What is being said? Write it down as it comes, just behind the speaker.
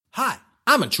Hi,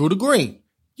 I'm Intruder Green.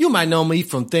 You might know me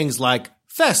from things like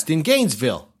Fest in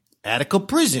Gainesville, Attica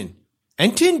Prison,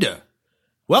 and Tinder.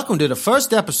 Welcome to the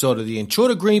first episode of the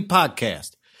Intruder Green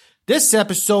podcast. This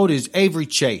episode is Avery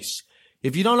Chase.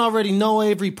 If you don't already know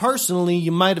Avery personally,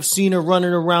 you might have seen her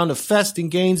running around the Fest in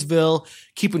Gainesville,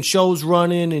 keeping shows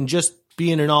running and just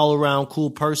being an all-around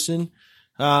cool person.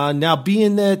 Now,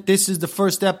 being that this is the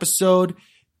first episode,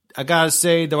 I gotta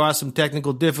say there are some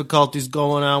technical difficulties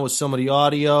going on with some of the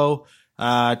audio.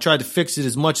 I tried to fix it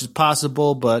as much as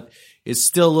possible, but it's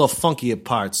still a little funky at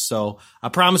parts. So I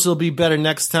promise it'll be better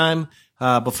next time.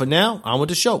 But for now, on with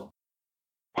the show.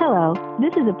 Hello,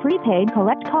 this is a prepaid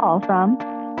collect call from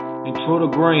Intruder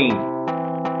Green,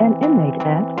 an inmate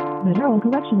at the Durham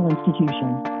Correctional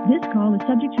Institution. This call is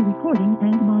subject to recording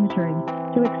and monitoring.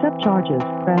 To accept charges,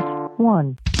 press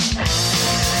 1.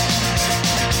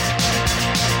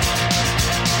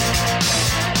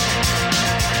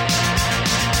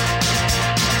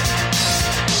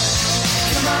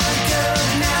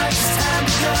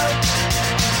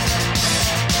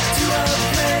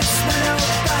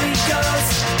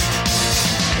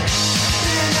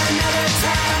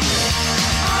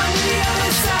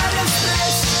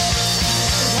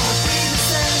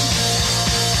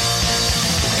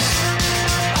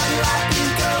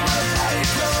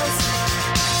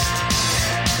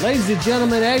 Ladies and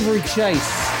gentlemen, Avery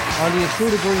Chase on the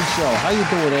Intruder Green Show. How you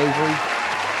doing, Avery?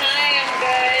 Hi,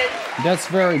 I'm good. That's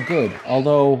very good.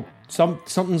 Although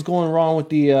something's going wrong with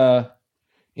the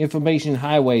information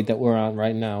highway that we're on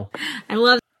right now. I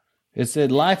love It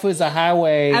said, "Life is a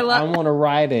highway. I want to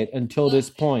ride it until this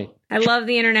point."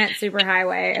 the internet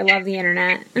superhighway. I love the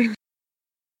internet.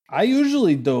 I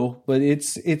usually do, but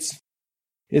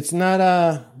it's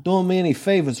not doing me any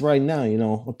favors right now, you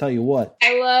know. I'll tell you what.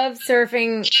 I love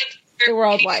surfing the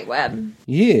World Wide Web.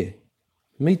 Yeah,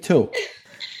 me too.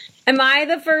 Am I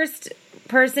the first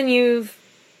person you've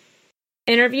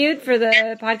interviewed for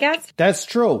the podcast? That's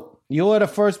true. You were the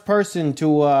first person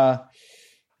to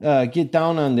get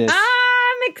down on this.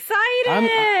 I'm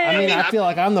excited. I feel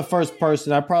like I'm the first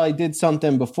person. I probably did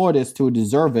something before this to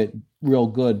deserve it real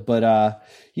good. But,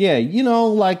 yeah, you know,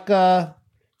 like,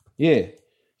 yeah,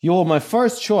 you were my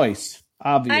first choice,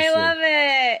 obviously. I love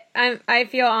it. I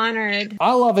feel honored.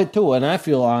 I love it, too, and I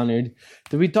feel honored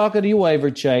to be talking to you,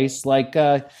 Avery Chase. Like,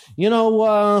 you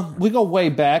know, we go way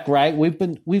back, right?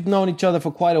 We've known each other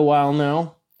for quite a while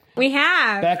now. We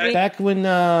have. Back when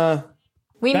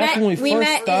we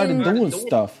first started doing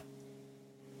stuff.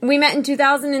 We met in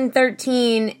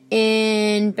 2013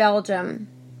 in Belgium.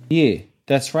 Yeah,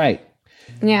 that's right.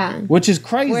 Yeah. Which is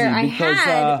crazy where I because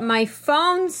had my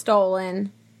phone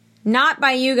stolen, not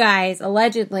by you guys,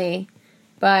 allegedly,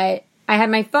 but I had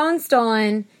my phone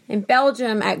stolen in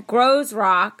Belgium at Grows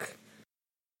Rock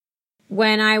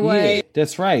when I was... Yeah,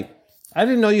 that's right. I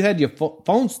didn't know you had your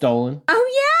phone stolen. Oh,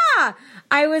 yeah!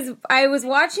 I was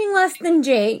watching Less Than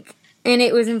Jake, and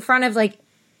it was in front of, like,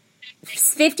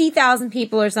 50,000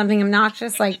 people or something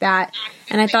obnoxious like that.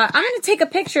 And I thought, I'm going to take a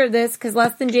picture of this because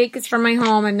Less Than Jake is from my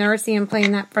home. I've never seen him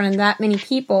playing in front of that many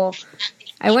people.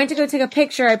 I went to go take a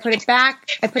picture. I put it back.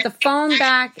 I put the phone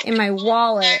back in my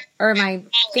wallet or my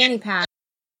fanny pack.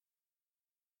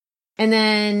 And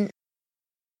then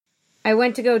I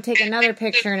went to go take another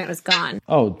picture and it was gone.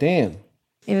 Oh, damn.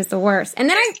 It was the worst. And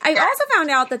then I also found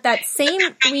out that same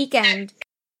weekend,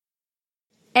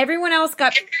 everyone else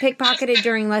got pickpocketed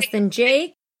during Less Than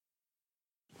Jake.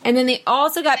 And then they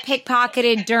also got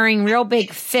pickpocketed during Real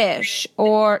Big Fish.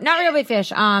 Or, not Real Big Fish,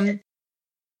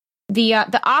 the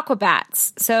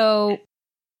Aquabats. So,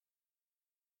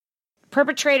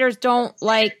 perpetrators don't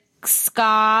like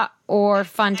ska or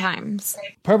fun times.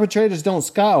 Perpetrators don't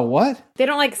ska or what? They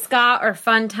don't like ska or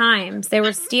fun times. They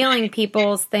were stealing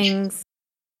people's things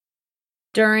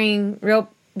during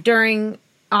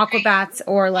Aquabats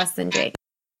or Less Than Jake.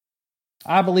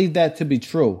 I believe that to be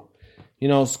true. You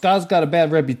know, ska's got a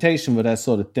bad reputation with that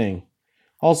sort of thing.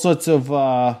 All sorts of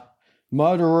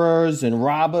murderers and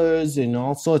robbers and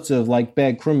all sorts of, like,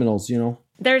 bad criminals, you know?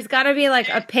 There's got to be, like,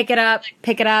 a pick it up,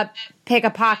 pick a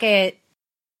pocket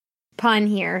pun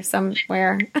here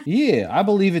somewhere. Yeah, I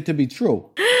believe it to be true.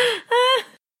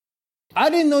 I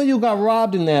didn't know you got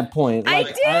robbed in that point. Like,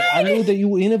 I did! I knew that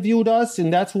you interviewed us,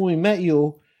 and that's when we met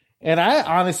you. And I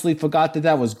honestly forgot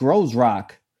that was Grows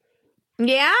Rock.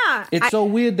 Yeah. It's so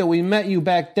weird that we met you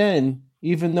back then,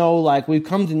 even though, like, we've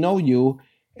come to know you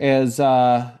as,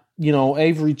 you know,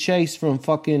 Avery Chase from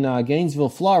fucking Gainesville,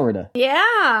 Florida.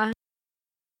 Yeah.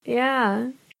 Yeah.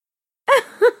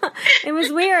 It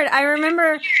was weird. I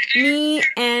remember me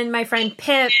and my friend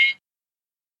Pip,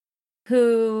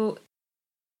 who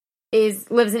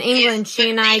lives in England. She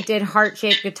and I did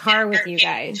heart-shaped guitar with you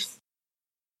guys.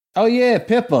 Oh, yeah,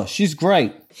 Pippa. She's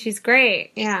great. She's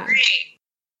great, yeah.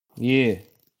 Yeah.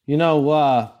 You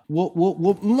know,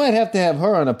 we might have to have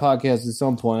her on a podcast at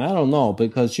some point. I don't know,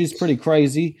 because she's pretty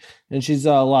crazy, and she's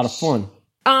a lot of fun.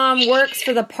 Works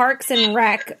for the Parks and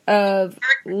Rec of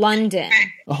London.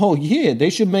 Oh, yeah. They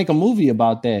should make a movie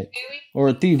about that, or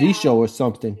a TV show or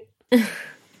something.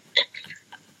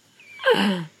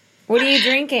 What are you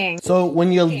drinking? So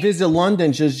when you visit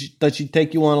London, does she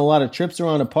take you on a lot of trips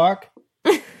around the park?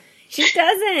 She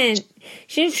doesn't.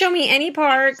 She didn't show me any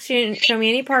parks. She didn't show me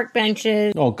any park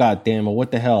benches. Oh, God damn it.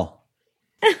 What the hell?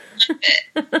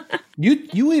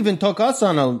 You even took us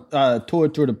on a tour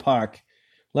through the park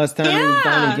last time we were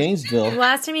down in Gainesville.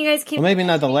 Last time you guys came. Well, maybe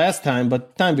not the last time,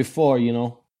 but the time before, you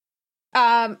know.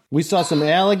 We saw some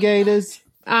alligators.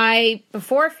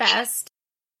 Before Fest,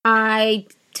 I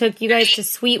took you guys to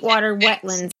Sweetwater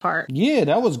Wetlands Park. Yeah,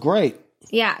 that was great.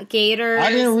 Yeah, gators. I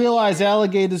didn't realize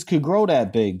alligators could grow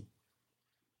that big.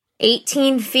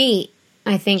 18 feet,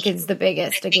 I think, is the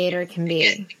biggest a gator can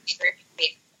be.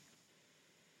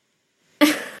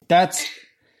 That's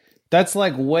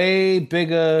like way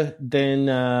bigger than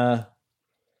I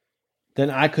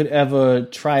could ever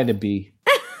try to be.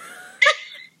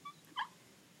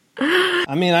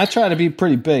 I mean, I try to be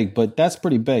pretty big, but that's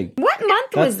pretty big. What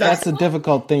month was that? That's a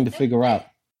difficult thing to figure out.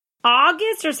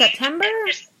 August or September?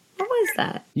 What was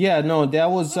that? Yeah, no, that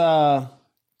was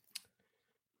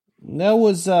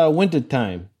winter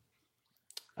time.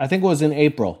 I think it was in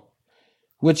April,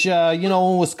 which, you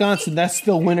know, in Wisconsin, that's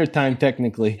still winter time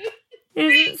technically.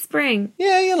 It's spring.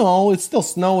 Yeah, you know, it's still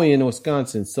snowy in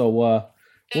Wisconsin, so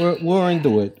we're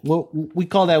into it. We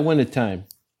call that winter time.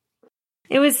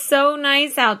 It was so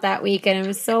nice out that weekend. It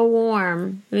was so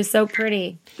warm. It was so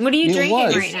pretty. What are you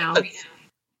drinking right now?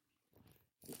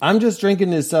 I'm just drinking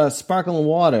this sparkling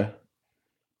water.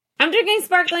 I'm drinking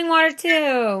sparkling water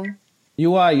too.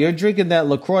 You are. You're drinking that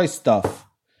LaCroix stuff.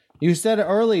 You said it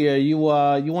earlier. You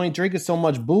ain't drinking so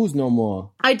much booze no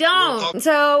more. I don't.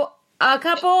 So a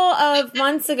couple of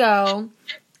months ago,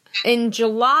 in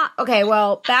July. Okay,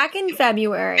 well, back in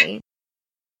February,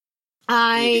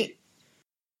 I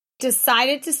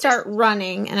decided to start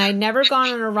running, and I'd never gone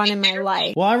on a run in my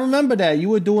life. Well, I remember that. You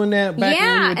were doing that back when you were down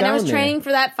there. Yeah, and I was training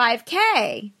for that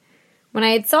 5K when I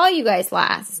had saw you guys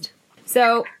last.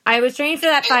 So I was training for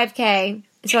that 5K,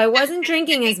 so I wasn't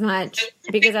drinking as much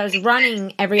because I was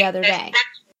running every other day.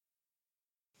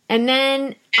 And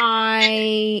then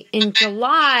in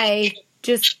July,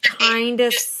 just kind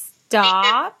of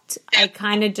stopped. I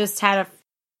kind of just had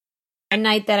a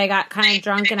night that I got kind of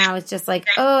drunk, and I was just like,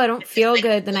 oh, I don't feel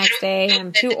good the next day.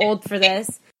 I'm too old for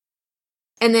this.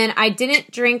 And then I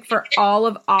didn't drink for all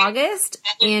of August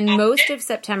and most of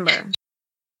September.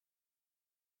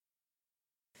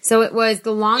 So it was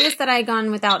the longest that I'd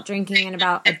gone without drinking in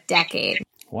about a decade.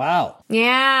 Wow.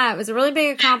 Yeah, it was a really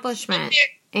big accomplishment.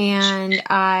 And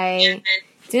I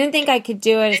didn't think I could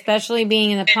do it, especially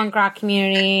being in the punk rock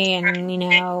community and, you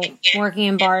know, working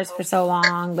in bars for so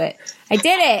long. But I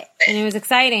did it, and it was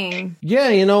exciting. Yeah,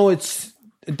 you know,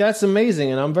 that's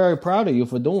amazing, and I'm very proud of you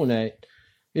for doing that.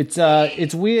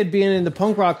 It's weird being in the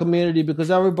punk rock community because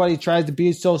everybody tries to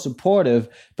be so supportive,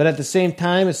 but at the same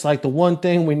time, it's like the one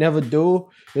thing we never do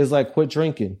is like quit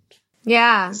drinking.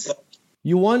 Yeah.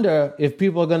 You wonder if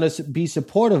people are going to be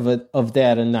supportive of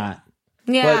that or not.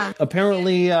 Yeah. But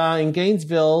apparently in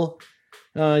Gainesville,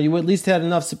 you at least had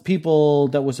enough people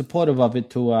that were supportive of it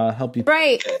to help you.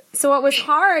 Right. So what was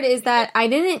hard is that I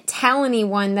didn't tell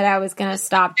anyone that I was going to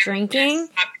stop drinking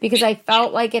because I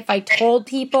felt like if I told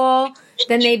people,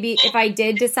 then if I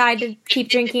did decide to keep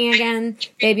drinking again,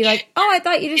 they'd be like, oh, I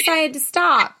thought you decided to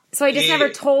stop. So I just never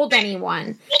told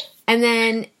anyone. And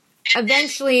then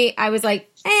eventually I was like,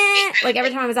 like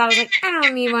every time I was out, I was like, I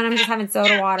don't need one. I'm just having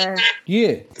soda water.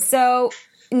 Yeah. So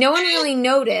no one really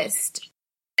noticed.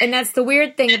 And that's the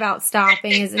weird thing about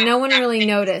stopping is no one really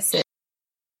notices.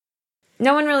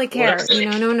 No one really cares. You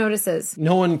know, no one notices.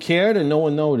 No one cared and no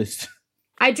one noticed.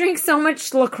 I drink so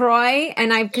much LaCroix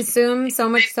and I consume so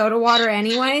much soda water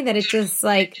anyway that it just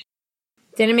like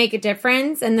didn't make a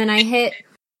difference. And then I hit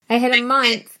a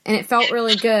month and it felt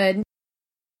really good.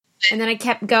 And then I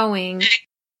kept going.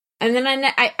 And then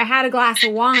I had a glass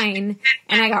of wine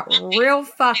and I got real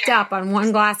fucked up on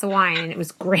one glass of wine and it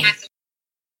was great.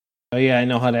 Oh yeah, I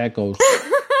know how that goes.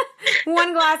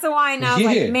 One glass of wine, and I was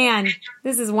like, man,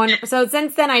 this is wonderful. So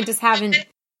since then, I just haven't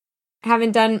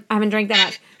drank that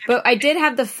much. But I did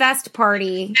have the Fest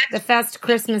party. The Fest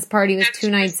Christmas party was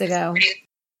 2 nights ago.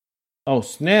 Oh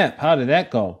snap! How did that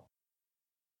go?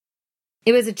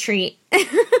 It was a treat.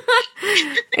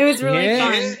 It was really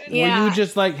fun. Yeah. Were you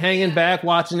just like hanging back,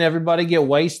 watching everybody get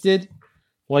wasted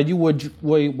while you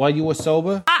were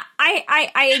sober?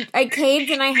 I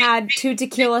caved and I had 2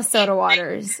 tequila soda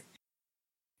waters.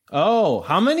 Oh,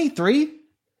 how many? 3?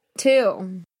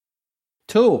 2.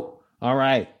 2. All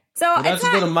right. So well, that's a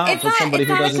good amount for somebody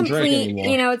who doesn't drink anymore.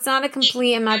 You know, it's not a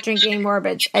complete I'm not drinking anymore,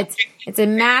 but it's a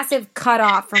massive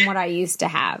cutoff from what I used to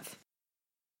have.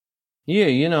 Yeah,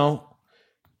 you know,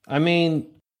 I mean,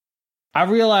 I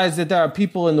realize that there are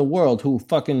people in the world who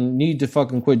fucking need to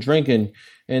fucking quit drinking,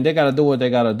 and they got to do what they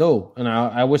got to do. And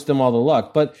I wish them all the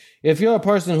luck. But if you're a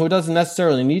person who doesn't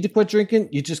necessarily need to quit drinking,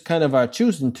 you just kind of are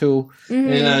choosing to,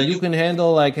 and you can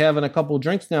handle like having a couple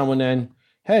drinks now and then.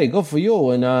 Hey, go for you.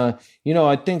 And, you know,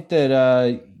 I think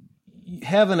that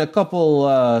having a couple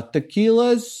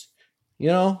tequilas, you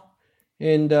know,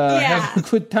 and having a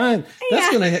good time,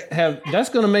 that's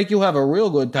gonna make you have a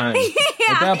real good time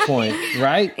at that point,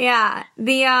 right? Yeah.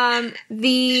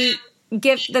 The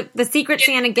gift, the Secret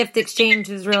Santa gift exchange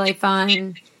was really fun.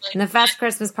 And the Fest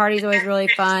Christmas party is always really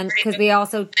fun because we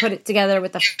also put it together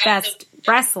with the Fest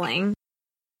wrestling.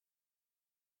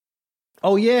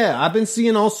 Oh yeah, I've been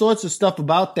seeing all sorts of stuff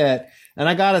about that, and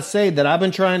I gotta say that I've been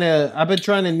trying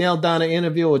to nail down an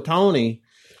interview with Tony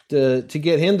to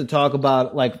get him to talk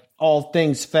about like all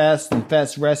things Fest and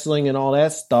Fest wrestling and all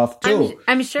that stuff too.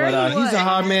 I'm sure but he's a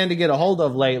hard man to get a hold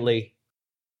of lately.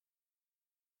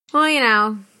 Well, you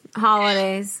know,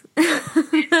 holidays.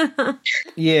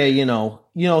 Yeah, you know,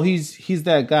 he's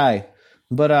that guy.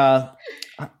 But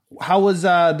how was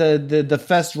the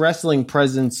Fest wrestling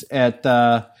presence at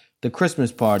the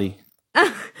Christmas party?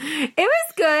 It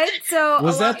was good. So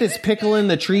was that this pickle in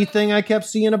the tree thing I kept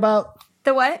seeing about?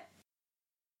 The what?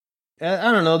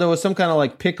 I don't know. There was some kind of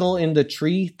like pickle in the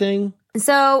tree thing.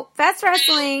 So Fest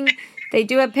Wrestling, they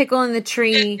do a pickle in the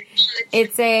tree.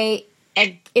 It's a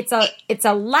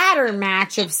ladder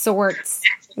match of sorts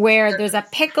where there's a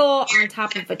pickle on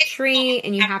top of a tree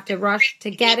and you have to rush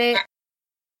to get it.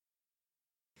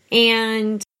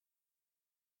 And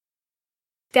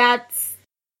that's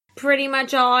pretty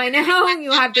much all I know.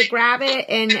 You have to grab it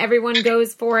and everyone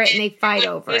goes for it and they fight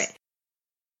over it.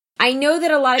 I know that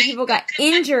a lot of people got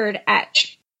injured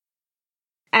at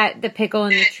the pickle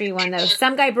in the tree one, though.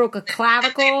 Some guy broke a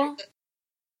clavicle.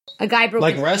 A guy broke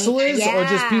like wrestlers or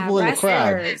just people in the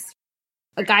crowd?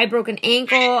 A guy broke an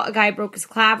ankle. A guy broke his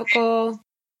clavicle.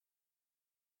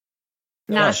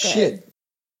 Not good. Shit.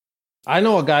 I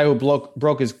know a guy who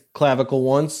broke his clavicle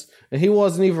once, and he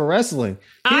wasn't even wrestling.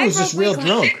 He was just real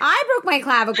drunk. I broke my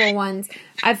clavicle once.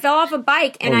 I fell off a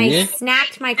bike, and I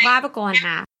snapped my clavicle in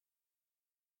half.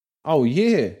 Oh,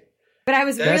 yeah. But I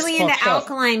was really into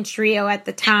Alkaline Trio at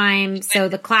the time, so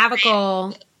the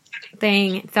clavicle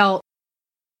thing felt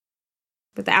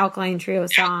with the Alkaline Trio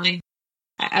song.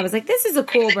 I was like, this is a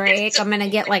cool break. I'm going to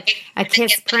get like a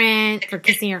kiss print for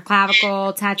kissing your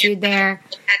clavicle tattooed there.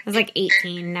 I was like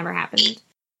 18. Never happened.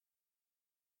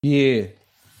 Yeah.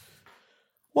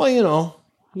 Well, you know,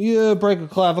 you break a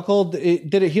clavicle.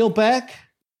 Did it heal back?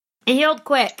 It healed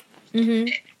quick.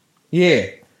 Mm-hmm. Yeah.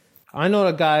 I know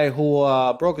a guy who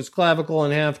broke his clavicle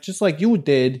in half just like you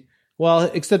did. Well,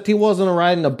 except he wasn't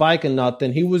riding a bike or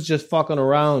nothing. He was just fucking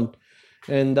around.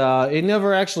 And it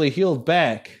never actually healed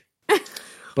back.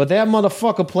 But that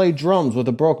motherfucker played drums with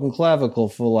a broken clavicle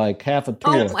for like half a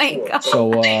tour. Oh my God.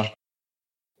 So,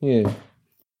 yeah.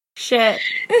 Shit.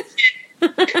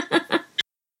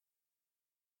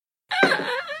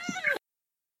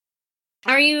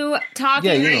 Are you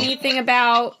talking anything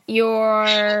about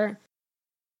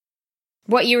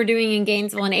what you were doing in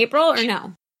Gainesville in April or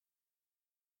no?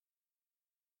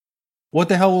 What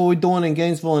the hell were we doing in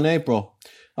Gainesville in April?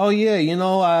 Oh, yeah, you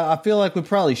know, I feel like we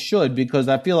probably should because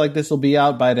I feel like this will be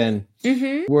out by then.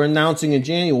 Mm-hmm. We're announcing in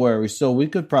January, so we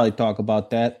could probably talk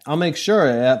about that. I'll make sure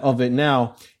of it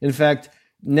now. In fact,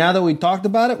 now that we talked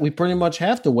about it, we pretty much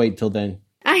have to wait till then.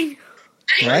 I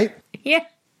know. Right? Yeah.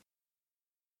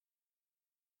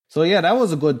 So, yeah, that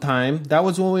was a good time. That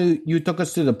was when you took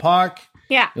us to the park.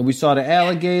 Yeah. And we saw the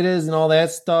alligators and all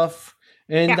that stuff.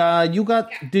 And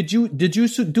did you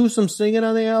do some singing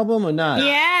on the album or not?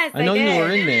 Yes, I know did. You were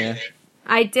in there.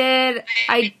 I did.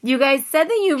 You guys said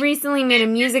that you recently made a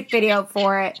music video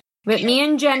for it, but me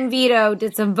and Jen Vito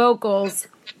did some vocals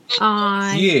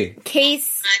on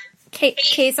Case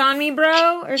on Me,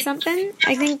 Bro, or something.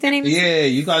 I think the name is. Yeah,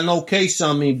 you got no case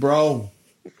on me, bro.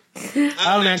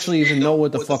 I don't actually even know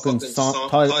what the fucking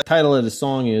title of the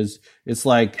song is. It's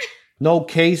like no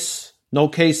case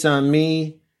on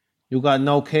me. You got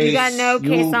no case. You got no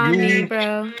case on me,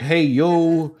 bro. Hey,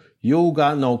 you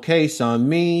got no case on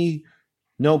me.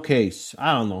 No case.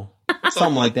 I don't know.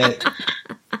 Something like that.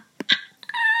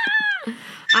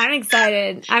 I'm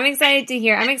excited. I'm excited to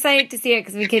hear. I'm excited to see it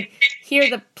because we could hear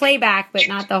the playback, but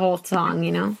not the whole song,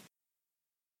 you know?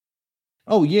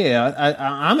 Oh, yeah.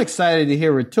 I'm excited to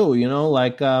hear it, too. You know,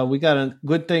 like we got a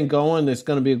good thing going. It's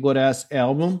going to be a good-ass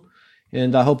album,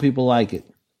 and I hope people like it.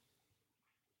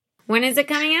 When is it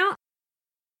coming out?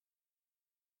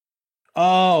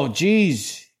 Oh,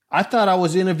 geez. I thought I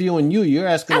was interviewing you. You're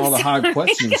asking all the hard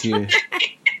questions here.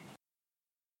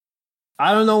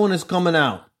 I don't know when it's coming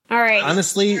out. All right.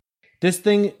 Honestly, this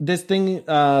thing,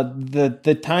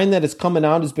 the time that it's coming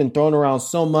out has been thrown around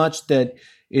so much that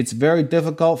it's very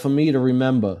difficult for me to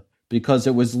remember because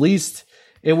it was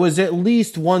at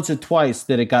least once or twice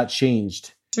that it got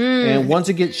changed. And once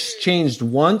it gets changed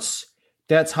once,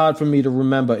 that's hard for me to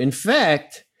remember. In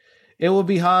fact, it would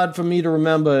be hard for me to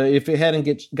remember if it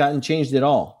hadn't gotten changed at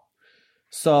all.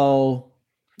 So,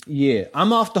 yeah,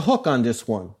 I'm off the hook on this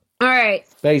one. All right.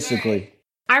 Basically.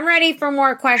 I'm ready for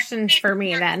more questions for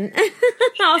me then.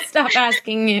 I'll stop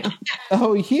asking you.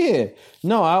 Oh, yeah.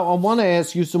 No, I want to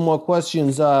ask you some more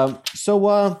questions.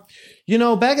 So, you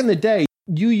know, back in the day,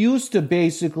 you used to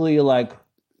basically like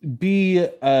be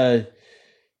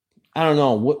I don't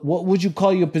know, what would you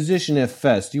call your position at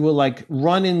Fest? You were like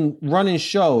running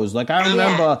shows. Like I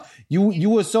remember you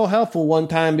were so helpful one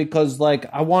time because like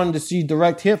I wanted to see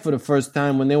Direct Hit for the first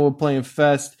time when they were playing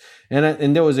Fest,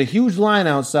 and there was a huge line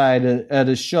outside at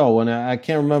a show, and I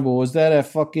can't remember, was that at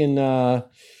fucking one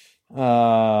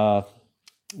of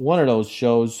those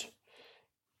shows,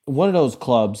 one of those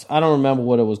clubs? I don't remember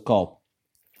what it was called.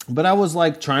 But I was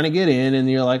like trying to get in,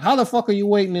 and you're like, how the fuck are you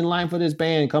waiting in line for this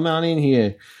band? Come on in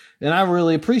here. And I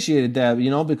really appreciated that,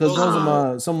 you know, because those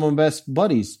are some of my best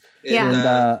buddies. Yeah.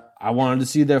 And I wanted to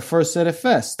see their first set at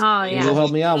Fest. Oh, yeah. And you'll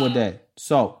help me out with that.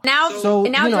 So now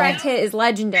you know, Direct Hit is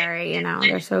legendary, you know.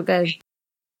 They're so good.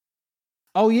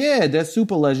 Oh, yeah, they're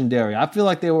super legendary. I feel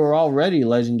like they were already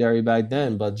legendary back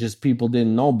then, but just people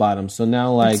didn't know about them. So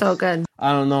now, like, so good.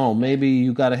 I don't know. Maybe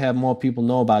you got to have more people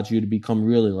know about you to become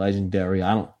really legendary.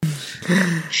 I don't.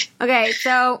 Okay,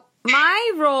 so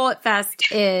my role at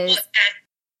Fest is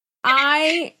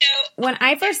when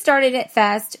I first started at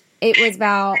Fest, it was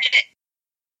about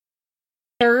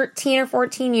 13 or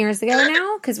 14 years ago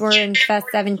now, because we're in Fest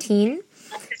 17.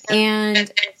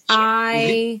 And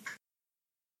I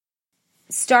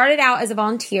started out as a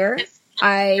volunteer.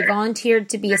 I volunteered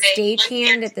to be a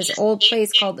stagehand at this old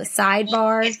place called the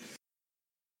Sidebar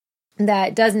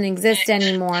that doesn't exist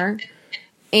anymore.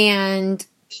 And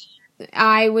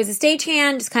I was a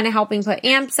stagehand, just kind of helping put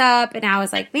amps up, and I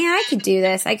was like, man, I could do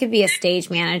this. I could be a stage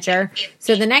manager.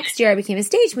 So the next year I became a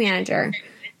stage manager,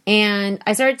 and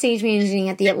I started stage managing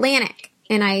at the Atlantic,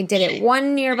 and I did it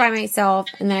 1 year by myself,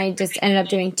 and then I just ended up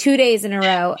doing 2 days in a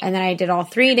row, and then I did all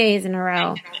 3 days in a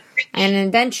row. And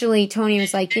eventually Tony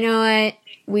was like, you know what?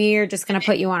 We're just going to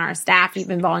put you on our staff. You've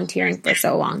been volunteering for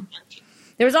so long.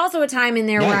 There was also a time in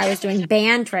there where I was doing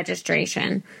band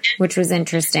registration, which was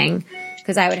interesting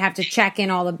because I would have to check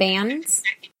in all the bands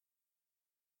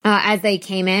as they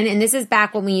came in. And this is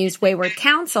back when we used Wayward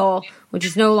Council, which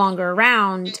is no longer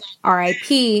around,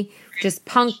 RIP, just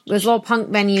this little punk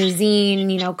venue,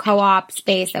 zine, you know, co-op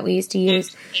space that we used to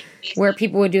use where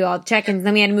people would do all the check-ins.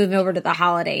 Then we had to move over to the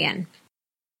Holiday Inn.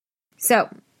 So,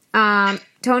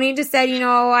 Tony just said, you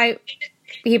know, I've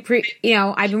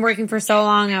been working for so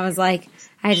long. I was like,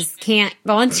 I just can't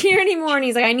volunteer anymore. And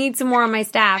he's like, I need some more on my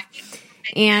staff.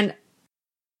 And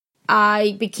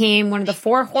I became one of the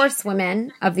 4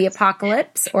 horsewomen of the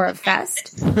apocalypse or of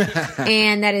Fest.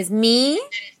 And that is me.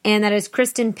 And that is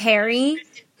Kristen Perry,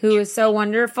 who is so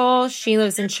wonderful. She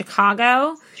lives in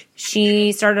Chicago.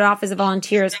 She started off as a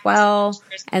volunteer as well.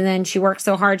 And then she worked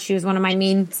so hard. She was one of my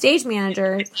main stage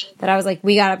managers that I was like,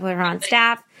 we got to put her on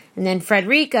staff. And then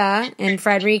Frederica,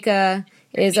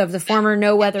 is of the former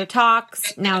No Weather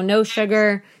Talks, now No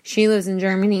Sugar. She lives in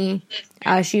Germany.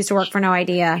 She used to work for No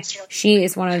Idea. She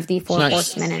is one of the 4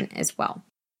 horsemen as well.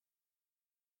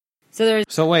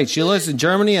 So wait, she lives in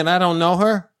Germany and I don't know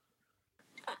her?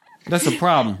 That's a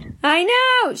problem. I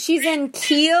know. She's in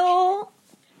Kiel,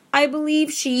 I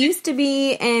believe. She used to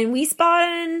be in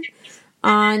Wiesbaden.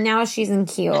 Now she's in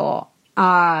Kiel.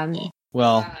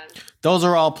 Well, those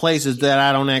are all places that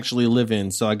I don't actually live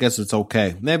in, so I guess it's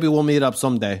okay. Maybe we'll meet up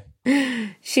someday.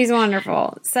 She's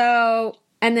wonderful. So,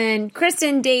 and then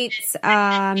Kristen dates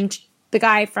the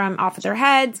guy from Off With Their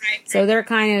Heads. So they're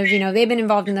kind of, you know, they've been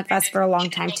involved in the Fest for a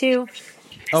long time too.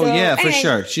 Oh, so, yeah, for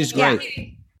sure. She's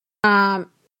great. Yeah.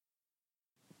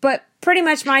 But pretty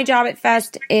much my job at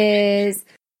Fest is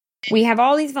we have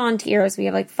all these volunteers. We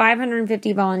have like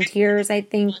 550 volunteers, I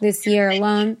think, this year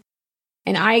alone.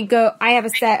 And I have a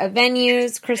set of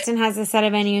venues. Kristen has a set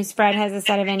of venues. Fred has a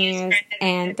set of venues.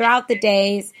 And throughout the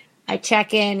days, I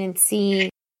check in and see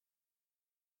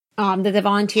that the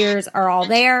volunteers are all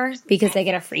there because they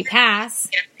get a free pass.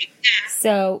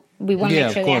 So we want to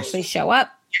make sure they actually show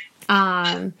up.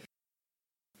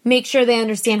 Make sure they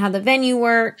understand how the venue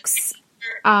works.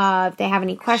 If they have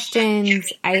any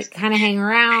questions, I kind of hang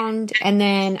around, and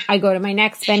then I go to my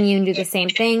next venue and do the same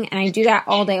thing, and I do that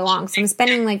all day long. So I'm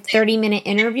spending like 30-minute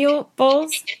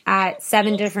intervals at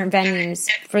 7 different venues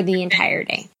for the entire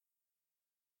day.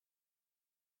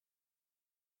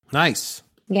 Nice.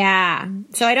 Yeah.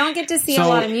 So I don't get to see a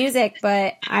lot of music,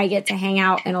 but I get to hang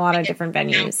out in a lot of different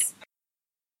venues.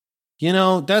 You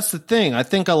know, that's the thing. I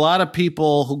think a lot of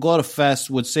people who go to Fest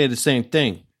would say the same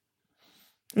thing.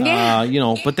 Yeah. You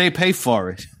know, but they pay for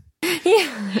it.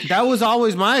 Yeah. That was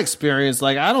always my experience.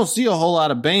 Like, I don't see a whole lot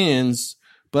of bands,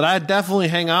 but I definitely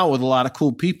hang out with a lot of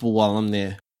cool people while I'm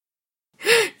there.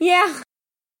 Yeah.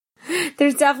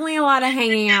 There's definitely a lot of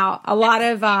hanging out, a lot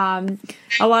of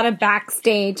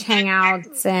backstage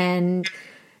hangouts, and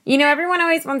you know, everyone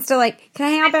always wants to like, can I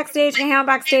hang out backstage? Can I hang out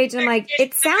backstage? And I'm like,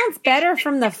 it sounds better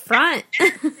from the front.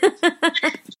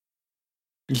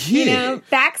 Yeah. You know,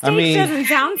 backstage doesn't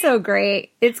sound so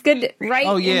great. It's good right.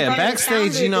 Oh yeah,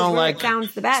 backstage, you know, like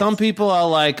sounds the best. Some people are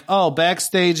like, "Oh,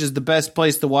 backstage is the best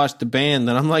place to watch the band,"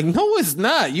 and I'm like, "No, it's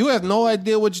not. You have no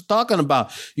idea what you're talking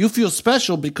about. You feel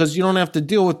special because you don't have to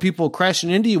deal with people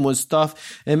crashing into you with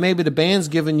stuff, and maybe the band's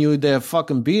giving you their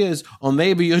fucking beers, or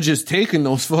maybe you're just taking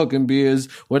those fucking beers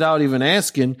without even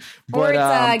asking." But or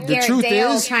it's the Garrett truth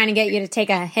Dale is, trying to get you to take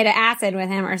a hit of acid with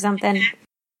him or something.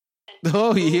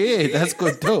 oh yeah, that's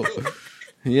good too.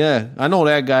 Yeah, I know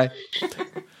that guy.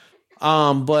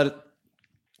 But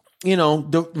you know,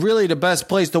 the best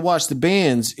place to watch the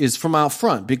bands is from out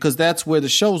front because that's where the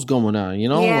show's going on. You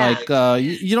know, like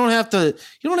you don't have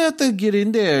to get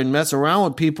in there and mess around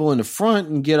with people in the front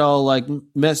and get all like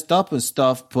messed up and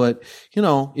stuff. But you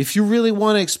know, if you really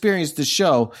want to experience the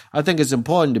show, I think it's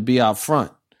important to be out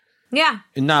front. Yeah.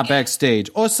 And not backstage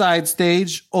or side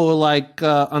stage or like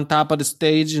on top of the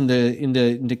stage in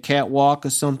the catwalk or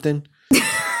something. You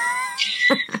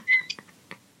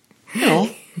know,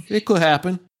 it could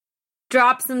happen.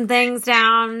 Drop some things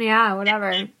down. Yeah,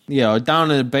 whatever. Yeah, or down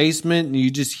in the basement and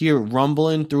you just hear it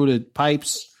rumbling through the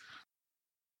pipes.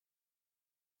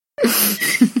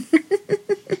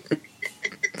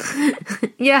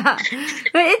 Yeah.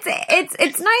 But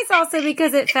it's nice also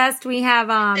because at Fest we have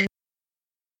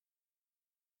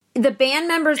the band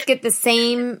members get the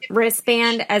same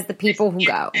wristband as the people who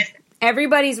go.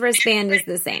 Everybody's wristband is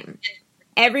the same.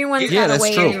 Everyone's got to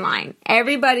wait in line.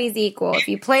 Everybody's equal. If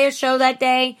you play a show that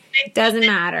day, it doesn't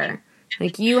matter.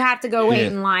 Like, you have to go wait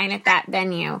in line at that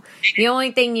venue. The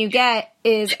only thing you get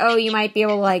is, you might be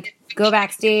able to, like, go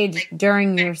backstage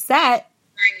during your set,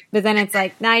 but then it's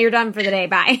like, now you're done for the day,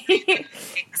 bye.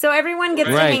 So everyone gets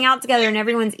to hang out together and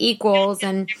everyone's equals,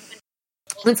 and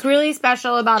what's really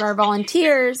special about our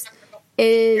volunteers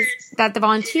is that the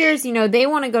volunteers, you know, they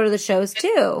want to go to the shows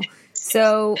too.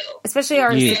 So, especially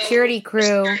our security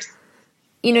crew,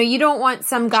 you know, you don't want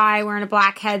some guy wearing a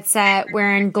black headset,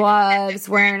 wearing gloves,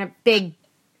 wearing a big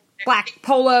black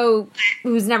polo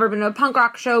who's never been to a punk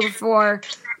rock show before,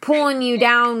 pulling you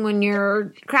down when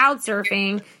you're crowd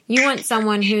surfing. You want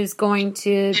someone who's going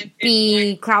to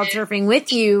be crowd surfing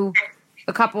with you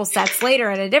a couple sets later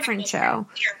at a different show.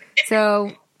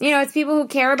 So, you know, it's people who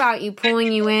care about you,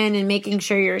 pulling you in and making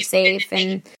sure you're safe.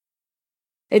 And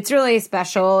it's really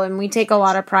special. And we take a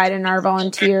lot of pride in our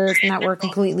volunteers and that we're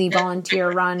completely volunteer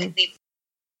run.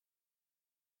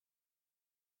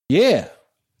 Yeah.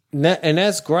 And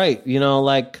that's great. You know,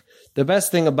 like the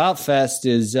best thing about Fest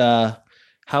is how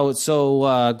it's so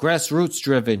grassroots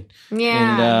driven.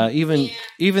 Yeah. And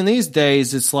even these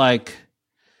days, it's like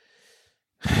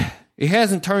it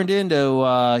hasn't turned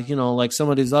into, you know, like some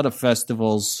of these other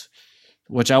festivals,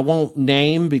 which I won't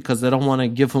name because I don't want to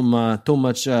give them too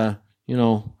much, you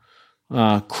know,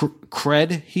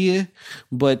 cred here.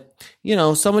 But, you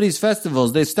know, some of these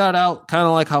festivals, they start out kind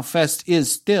of like how Fest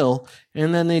is still,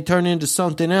 and then they turn into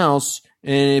something else,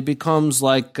 and it becomes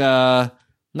like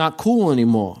not cool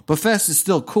anymore. But Fest is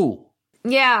still cool.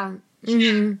 Yeah.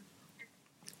 Mm-hmm.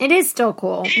 It is still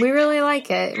cool. We really like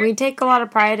it. We take a lot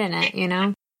of pride in it, you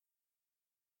know?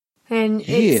 And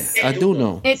I do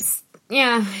know. It's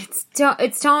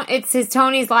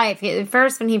Tony's life. At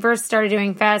first, when he first started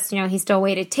doing Fest, you know, he still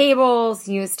waited tables.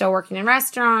 He was still working in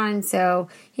restaurants. So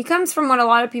he comes from what a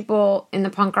lot of people in the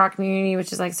punk rock community,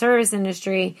 which is like service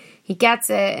industry, he gets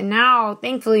it. And now,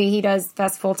 thankfully, he does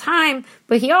Fest full time.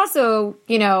 But he also,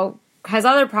 you know, has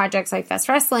other projects like Fest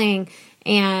Wrestling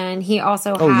And he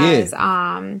also Oh, has,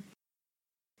 yeah.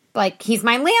 like, he's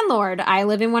my landlord. I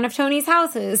live in one of Tony's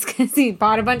houses because he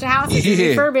bought a bunch of houses and Yeah.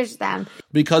 refurbished them.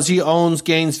 Because he owns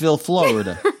Gainesville,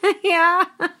 Florida. Yeah.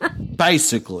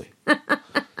 Basically.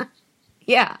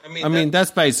 Yeah. I mean,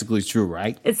 that's basically true,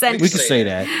 right? Essentially. We can say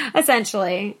that.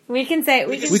 Essentially. We can say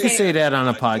that on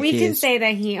a podcast. We can say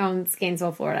that he owns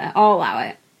Gainesville, Florida. I'll allow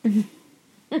it.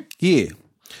 Yeah.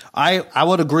 I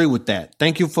would agree with that.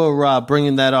 Thank you for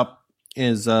bringing that up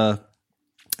as a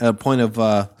point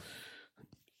of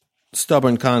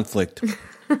stubborn conflict.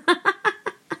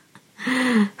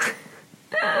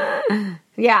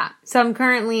 Yeah, so I'm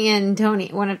currently in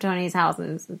one of Tony's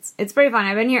houses. It's pretty fun.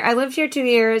 I lived here 2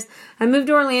 years. I moved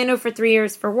to Orlando for 3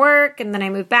 years for work, and then I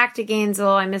moved back to Gainesville.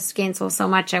 I missed Gainesville so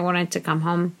much I wanted to come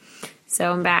home,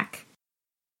 so I'm back.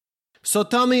 So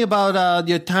tell me about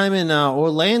your time in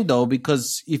Orlando,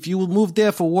 because if you moved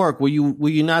there for work, were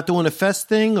you not doing a fest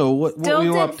thing, or what were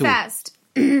you up to? Fest.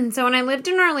 So when I lived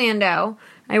in Orlando,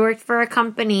 I worked for a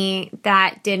company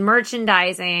that did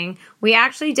merchandising. We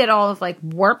actually did all of like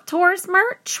Warped Tours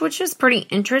merch, which was pretty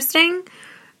interesting.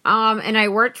 And I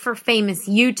worked for famous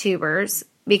YouTubers,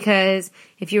 because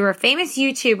if you were a famous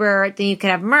YouTuber, then you could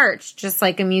have merch, just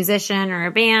like a musician or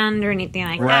a band or anything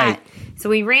like that. So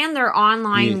we ran their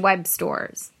online web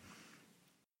stores.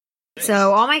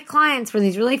 So all my clients were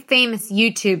these really famous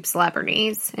YouTube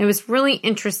celebrities. It was really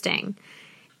interesting.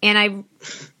 And it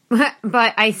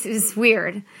was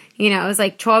weird. You know, it was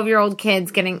like 12-year-old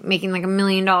kids making like $1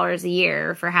 million a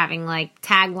year for having like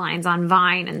taglines on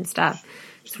Vine and stuff.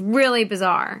 It's really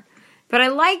bizarre. But I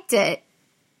liked it.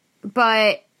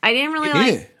 But I didn't really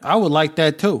Yeah, I would like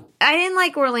that too. I didn't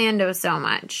like Orlando so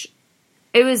much.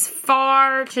 It was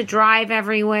far to drive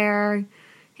everywhere,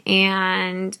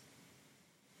 and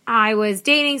I was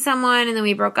dating someone, and then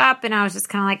we broke up, and I was just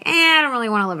kind of like, I don't really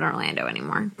want to live in Orlando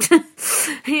anymore.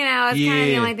 You know, it's kind of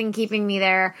the only thing keeping me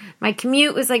there. My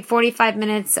commute was like 45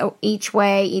 minutes each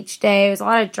way, each day. It was a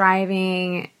lot of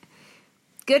driving.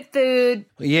 Good food.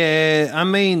 Yeah, I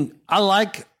mean, I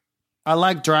like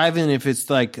driving if it's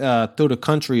like through the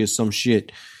country or some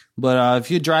shit. But if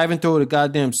you're driving through the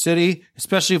goddamn city,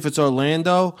 especially if it's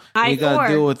Orlando, you got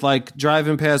to deal with like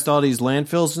driving past all these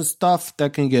landfills and stuff,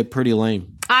 that can get pretty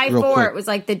lame. I-4 was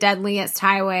like the deadliest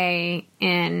highway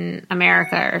in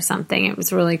America or something. It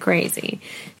was really crazy.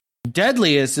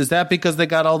 Deadliest? Is that because they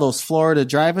got all those Florida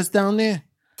drivers down there?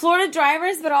 Florida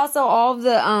drivers, but also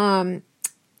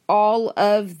all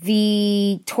of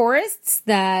the tourists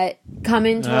that come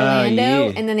into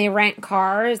Orlando, and then they rent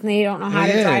cars and they don't know how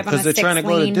to drive on a 6-lane. Because they're trying to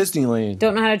go to Disneyland.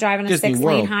 Don't know how to drive on a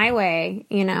 6-lane highway,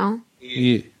 you know?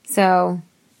 Yeah. So,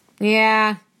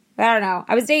 yeah, I don't know.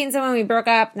 I was dating someone, we broke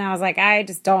up, and I was like, I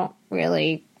just don't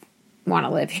really want to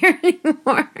live here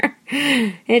anymore.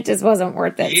 It just wasn't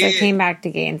worth it. So I came back to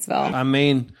Gainesville. I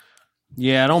mean,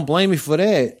 yeah, I don't blame you for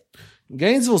that.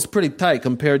 Gainesville's pretty tight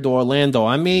compared to Orlando.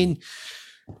 I mean,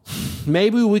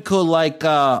 maybe we could like,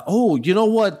 you know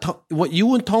what? What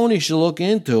you and Tony should look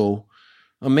into,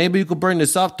 or maybe you could bring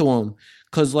this up to him.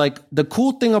 Cause like the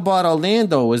cool thing about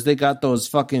Orlando is they got those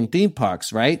fucking theme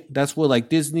parks, right? That's where like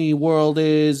Disney World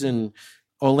is, and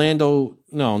Orlando,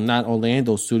 no, not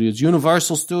Orlando Studios,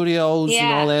 Universal Studios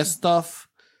and all that stuff.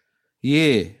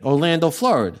 Yeah, Orlando,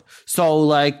 Florida. So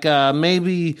like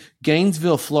maybe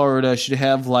Gainesville, Florida should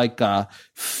have like a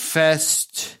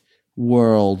Fest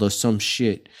World or some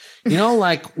shit. You know,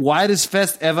 like, why does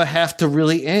Fest ever have to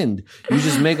really end? You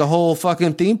just make a whole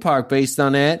fucking theme park based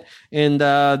on that, and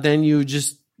then you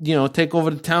just, you know, take over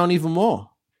the town even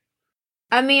more.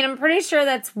 I mean, I'm pretty sure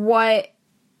that's what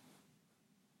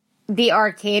the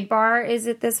arcade bar is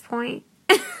at this point.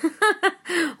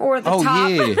 Or the top.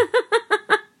 Yeah.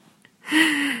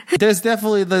 There's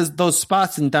definitely those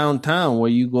spots in downtown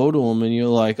where you go to them and you're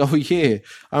like, oh yeah,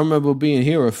 I remember being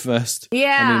here at Fest.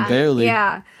 Yeah. I mean, barely.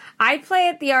 Yeah. I play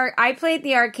at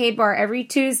the arcade bar every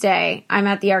Tuesday. I'm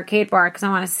at the arcade bar because I'm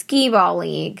on a skee ball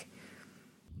league.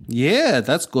 Yeah,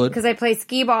 that's good. Because I play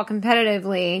skee ball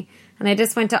competitively, and I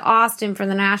just went to Austin for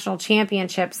the national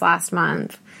championships last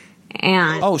month.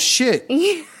 And oh shit!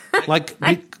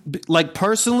 like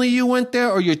personally, you went there,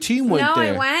 or your team went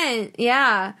there? No, I went.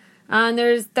 Yeah,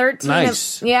 there's 13.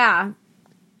 Nice. There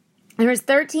was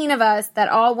 13 of us that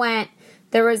all went.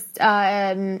 There was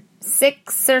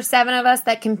 6 or 7 of us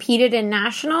that competed in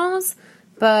nationals,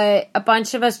 but a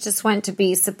bunch of us just went to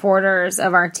be supporters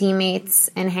of our teammates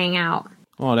and hang out.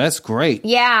 Oh, that's great.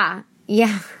 Yeah.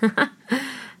 And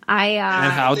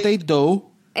how'd they do?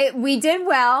 We did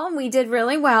well. We did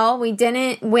really well. We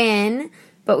didn't win,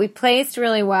 but we placed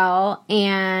really well,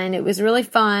 and it was really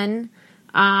fun.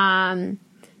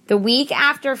 There The week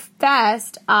after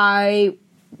Fest, I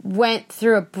went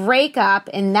through a breakup,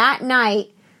 and that night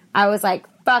I was like,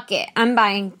 fuck it, I'm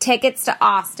buying tickets to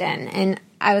Austin. And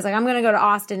I was like, I'm going to go to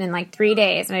Austin in like 3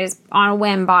 days. And I just, on a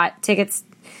whim, bought tickets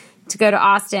to go to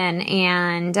Austin,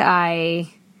 and I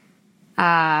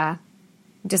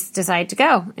just decided to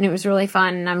go. And it was really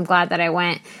fun, and I'm glad that I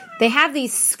went. They have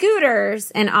these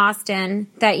scooters in Austin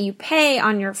that you pay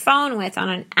on your phone with on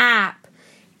an app,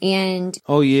 and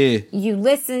oh yeah, you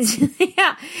listen to,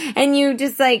 yeah, and you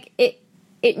just like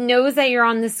it knows that you're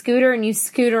on the scooter, and you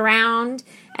scoot around,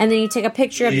 and then you take a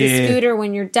picture of the scooter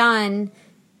when you're done,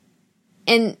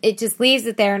 and it just leaves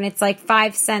it there, and it's like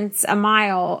 5 cents a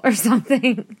mile or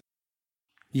something.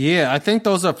 Yeah, I think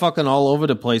those are fucking all over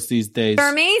the place these days.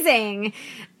 They're amazing.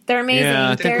 They're amazing. Yeah,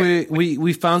 I think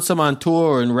we found some on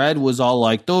tour, and Red was all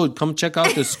like, dude, come check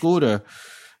out the scooter.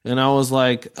 And I was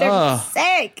like, they're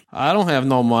sick. I don't have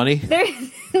no money. There's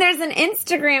an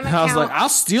Instagram account. I was like, I'll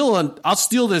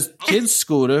steal this kid's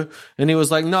scooter. And he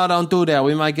was like, no, don't do that.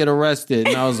 We might get arrested.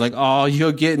 And I was like, oh,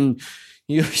 you're getting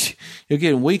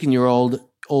weak in your old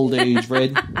age,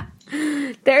 Red.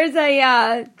 There's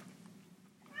an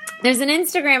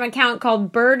Instagram account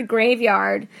called Bird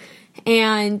Graveyard,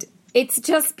 and it's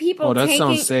just people. Oh, that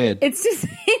sounds sad. It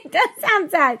does sound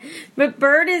sad. But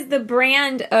Bird is the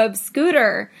brand of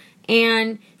scooter,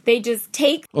 and they just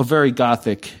take. Oh, very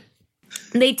gothic.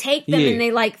 They take them and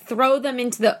they like throw them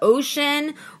into the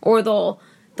ocean, or they'll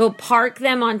park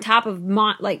them on top of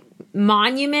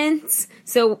monuments.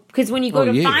 So, because when you go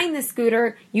to find the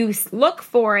scooter, you look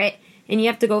for it, and you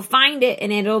have to go find it,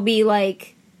 and it'll be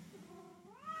like.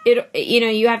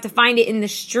 You have to find it in the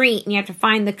street, and you have to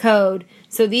find the code.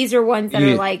 So these are ones that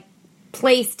are like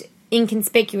placed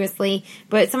inconspicuously,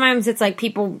 but sometimes it's like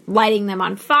people lighting them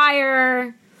on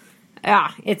fire.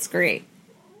 Ah, it's great.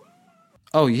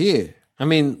 Oh yeah, I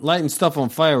mean, lighting stuff on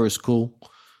fire is cool,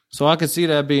 so I could see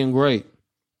that being great.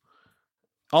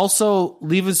 Also,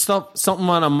 leaving something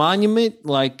on a monument,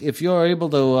 like if you're able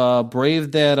to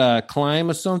brave that climb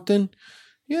or something.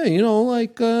 Yeah, you're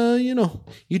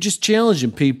just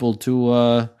challenging people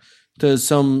to do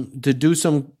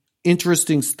some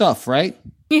interesting stuff, right?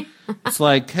 Yeah. It's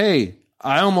like, hey,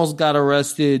 I almost got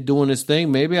arrested doing this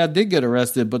thing. Maybe I did get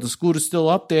arrested, but the scooter's still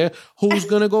up there. Who's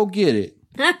gonna go get it?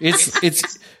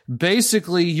 It's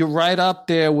basically you're right up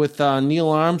there with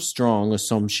Neil Armstrong or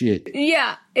some shit.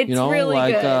 Yeah, it's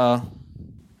really good.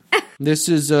 This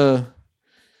is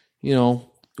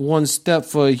one step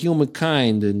for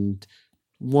humankind and.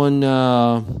 One,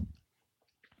 yeah.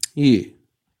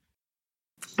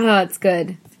 Oh, it's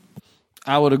good.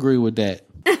 I would agree with that.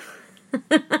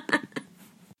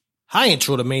 Hi,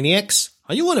 Intruder Maniacs.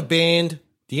 Are you in a band?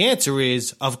 The answer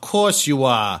is, of course you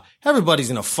are. Everybody's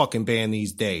in a fucking band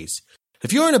these days.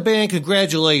 If you're in a band,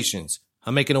 congratulations.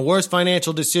 I'm making the worst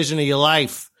financial decision of your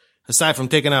life, aside from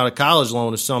taking out a college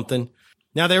loan or something.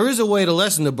 Now, there is a way to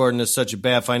lessen the burden of such a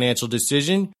bad financial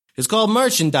decision. It's called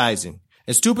merchandising.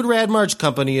 And Stupid Rad Merch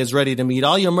Company is ready to meet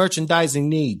all your merchandising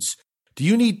needs. Do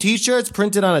you need t-shirts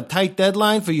printed on a tight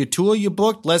deadline for your tour you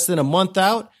booked less than a month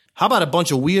out? How about a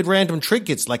bunch of weird random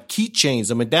trinkets like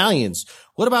keychains or medallions?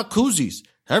 What about koozies?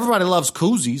 Everybody loves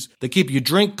koozies. They keep your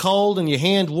drink cold and your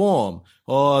hand warm.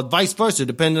 Or vice versa,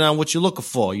 depending on what you're looking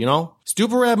for,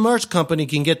 Stupid Rad Merch Company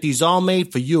can get these all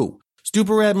made for you.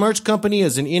 Stupid Rad Merch Company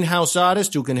is an in-house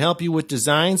artist who can help you with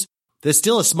designs. They're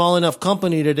still a small enough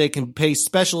company that they can pay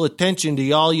special attention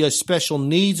to all your special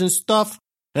needs and stuff.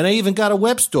 And they even got a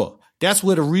web store. That's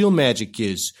where the real magic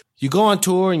is. You go on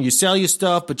tour and you sell your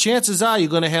stuff, but chances are you're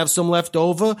going to have some left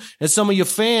over, and some of your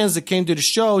fans that came to the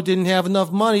show didn't have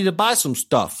enough money to buy some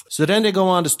stuff. So then they go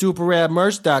on to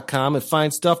stupidradmerch.com and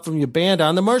find stuff from your band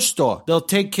on the merch store. They'll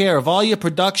take care of all your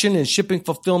production and shipping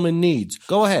fulfillment needs.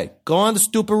 Go ahead. Go on the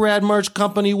Stupid Rad Merch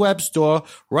Company web store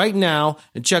right now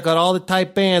and check out all the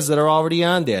type bands that are already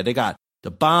on there. They got the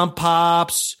Bomb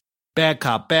Pops, Bad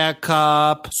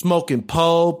Cop, Smoking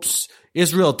Popes.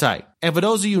 It's real tight. And for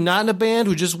those of you not in a band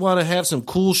who just want to have some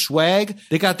cool swag,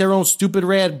 they got their own Stupid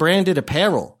Rad branded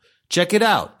apparel. Check it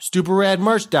out,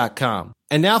 stupidradmerch.com.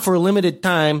 And now for a limited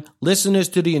time, listeners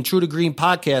to the Intruder Green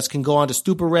podcast can go on to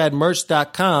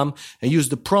stupidradmerch.com and use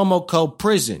the promo code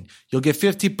PRISON. You'll get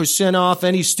 50% off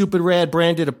any Stupid Rad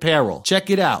branded apparel. Check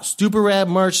it out,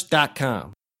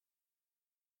 stupidradmerch.com.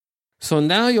 So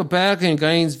now you're back in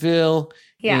Gainesville,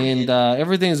 and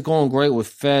everything's going great with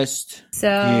Fest.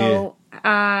 So,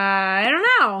 I don't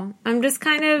know. I'm just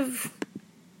kind of,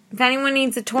 if anyone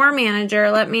needs a tour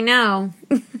manager, let me know.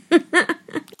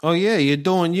 Oh yeah, you're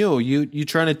doing you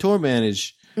trying to tour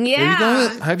manage.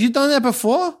 Yeah. Have you done that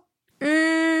before?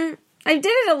 I did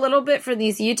it a little bit for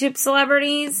these YouTube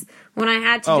celebrities when I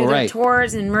had to do their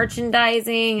tours and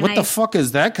merchandising. What the fuck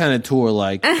is that kind of tour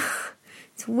like?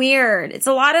 It's weird. It's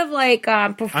a lot of like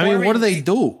performance. I mean, what do they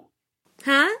do?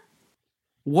 Huh?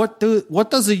 What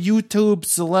does a YouTube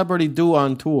celebrity do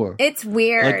on tour? It's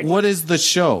weird. Like, what is the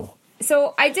show?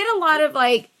 So I did a lot of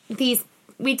like these.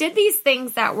 We did these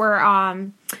things that were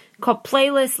called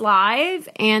Playlist Live,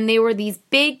 and they were these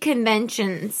big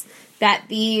conventions that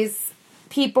these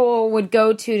people would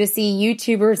go to see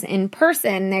YouTubers in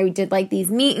person. They did like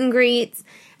these meet and greets,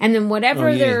 and then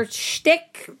whatever their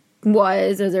shtick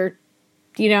was or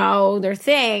their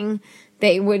thing,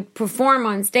 they would perform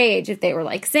on stage. If they were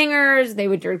like singers, they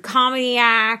would do comedy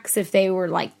acts. If they were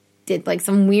like did like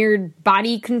some weird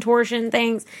body contortion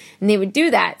things, and they would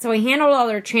do that. So I handled all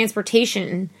their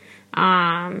transportation,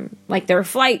 like their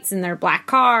flights and their black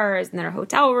cars and their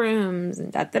hotel rooms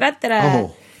and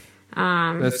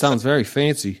Oh, that sounds very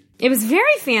fancy. It was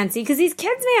very fancy because these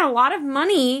kids made a lot of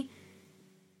money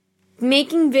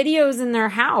making videos in their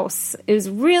house. It was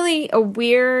really a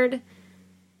weird,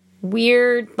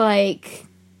 like,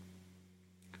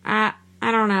 I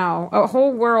don't know, a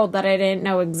whole world that I didn't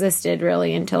know existed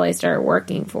really until I started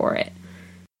working for it.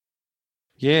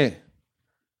 Yeah.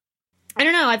 I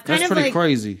don't know. That's pretty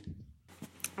crazy.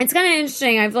 It's kind of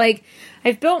interesting.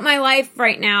 I've built my life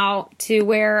right now to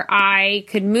where I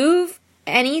could move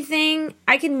anything.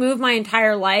 I can move my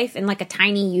entire life in like a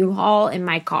tiny U-Haul in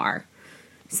my car.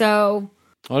 So.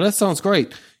 Oh, that sounds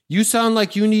great. You sound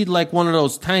like you need like one of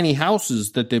those tiny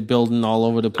houses that they're building all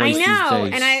over the place these days. I know,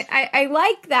 and I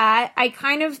like that. I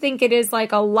kind of think it is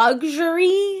like a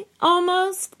luxury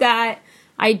almost that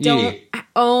I don't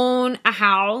own a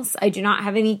house. I do not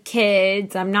have any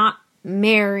kids. I'm not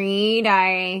married.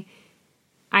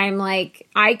 I'm like,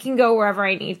 I can go wherever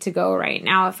I need to go right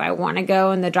now. If I want to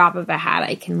go in the drop of a hat,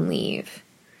 I can leave.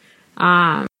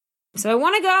 So I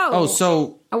want to go. Oh,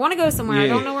 so I want to go somewhere. Yeah. I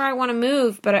don't know where I want to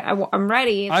move, but I'm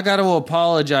ready. I got to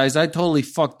apologize. I totally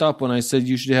fucked up when I said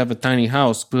you should have a tiny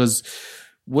house, because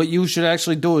what you should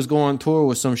actually do is go on tour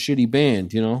with some shitty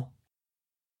band, you know?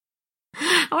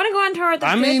 I want to go on tour with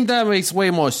I mean, that makes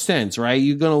way more sense, right?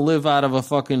 You're going to live out of a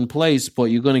fucking place, but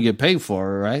you're going to get paid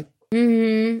for it, right?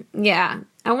 Mm-hmm. Yeah.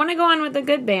 I want to go on with a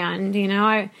good band, you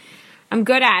know? I'm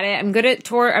good at it. I'm good at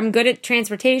tour. I'm good at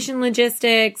transportation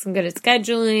logistics. I'm good at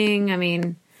scheduling. I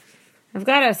mean, I've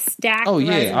got a stack. Oh,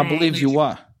 yeah. resume. I believe you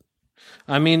are.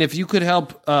 I mean, if you could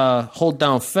help hold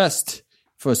down Fest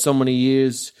for so many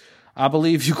years, I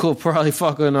believe you could probably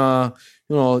fucking,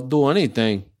 do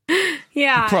anything.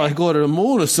 Yeah. You'd probably go to the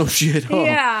moon or some shit. Huh?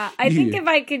 Yeah. I think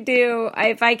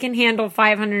if I can handle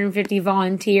 550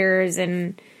 volunteers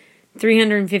and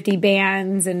 350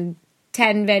 bands and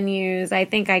 10 venues, I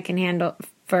think I can handle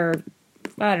for,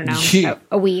 I don't know,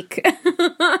 a week.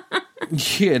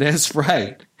 Yeah, that's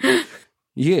right.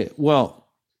 Yeah, well,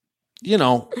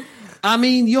 I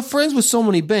mean, you're friends with so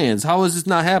many bands. How is this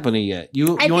not happening yet?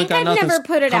 I've never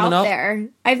put it out there.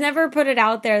 I've never put it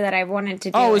out there that I wanted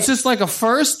to do Oh, it's just like a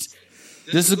first?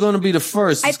 This is going to be the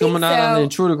first. It's coming out on the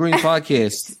Intruder Green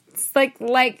podcast. It's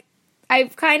like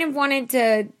I've kind of wanted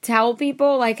to tell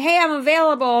people, like, hey, I'm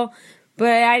available,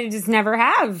 but I just never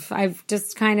have. I've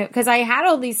just kind of, because I had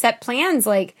all these set plans,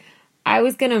 like, I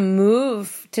was going to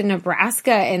move to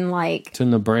Nebraska and, like... To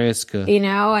Nebraska.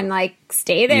 And, like,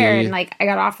 stay there. Yeah. And, like, I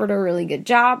got offered a really good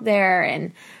job there,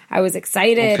 and I was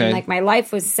excited, and, like, my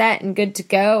life was set and good to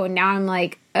go, and now I'm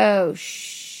like, oh,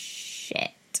 shit.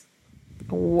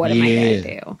 What am I going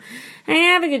to do? I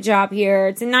have a good job here.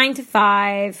 It's a 9 to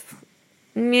 5.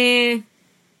 Meh.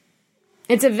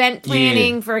 It's event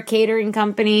planning for a catering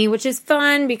company, which is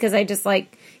fun because I just,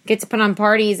 like, get to put on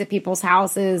parties at people's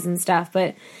houses and stuff,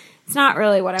 but it's not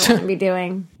really what I want to be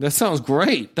doing. That sounds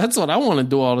great. That's what I want to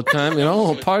do all the time,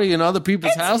 party in other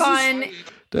people's houses. It's fun.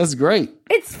 That's great.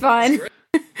 It's fun.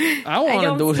 I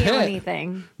want to do that.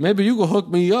 Anything. Maybe you can hook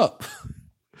me up.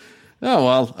 Oh,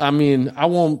 well, I mean, I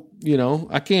won't,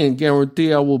 I can't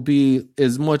guarantee I will be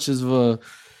as much as a,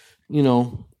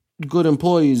 good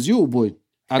employee as you, but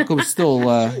I could still,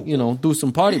 do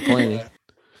some party planning.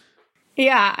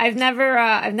 Yeah, I've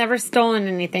never stolen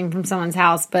anything from someone's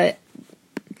house, but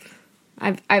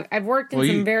I've worked in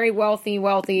some very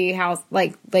wealthy house,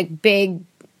 like big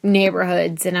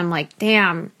neighborhoods, and I'm like,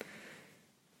 damn.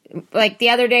 Like the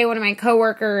other day, one of my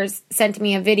coworkers sent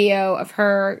me a video of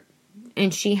her,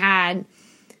 and she had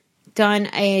done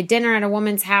a dinner at a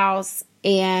woman's house,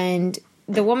 and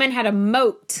the woman had a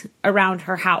moat around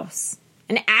her house,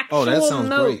 an actual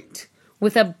moat great.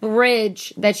 With a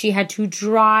bridge that she had to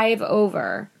drive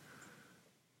over,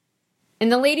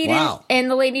 and the lady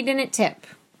didn't tip.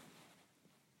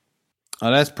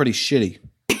 Oh, that's pretty shitty.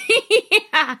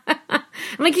 Yeah.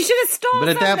 I'm like, you should have stolen But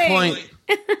at that point,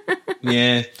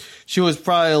 yeah, she was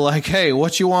probably like, "Hey,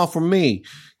 what you want from me?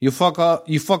 You fuck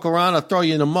around, I'll throw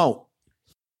you in the moat."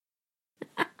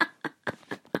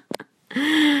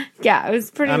 Yeah, it was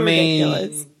pretty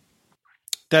ridiculous.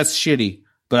 That's shitty,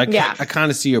 but I kind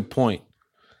of see your point.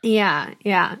 Yeah.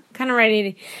 Kind of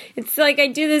ready to, it's like I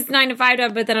do this 9 to 5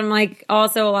 job, but then I'm like,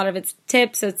 also a lot of it's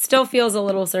tips, so it still feels a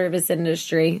little service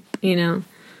industry, you know?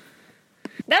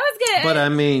 That was good. But I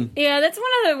mean, yeah, that's one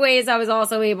of the ways I was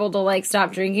also able to like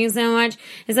stop drinking so much.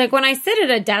 Is like when I sit at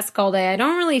a desk all day, I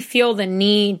don't really feel the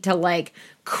need to like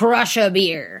crush a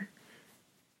beer.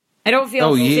 I don't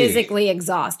feel physically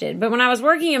exhausted. But when I was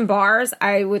working in bars,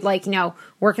 I would like, you know,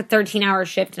 work a 13-hour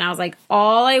shift, and I was like,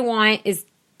 all I want is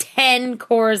 10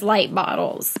 Coors Light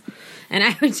bottles. And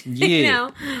I would, you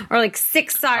know, or like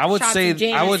 6 shots of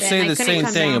Jameson. I would say the same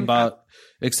thing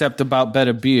except about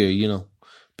better beer, you know.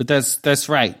 But that's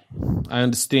right. I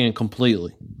understand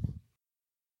completely.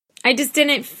 I just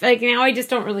didn't, like, now I just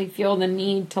don't really feel the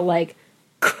need to, like,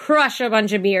 crush a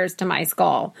bunch of beers to my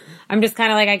skull. I'm just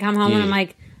kind of like, I come home and I'm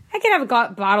like, I could have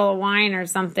a bottle of wine or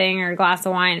something, or a glass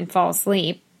of wine and fall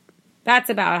asleep.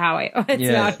 That's about how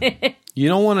about it. You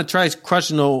don't want to try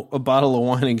crushing a bottle of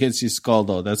wine against your skull,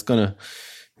 though. That's not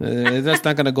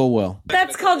gonna go well.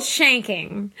 That's called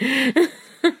shanking.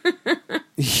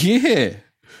 Yeah.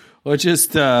 Or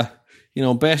just,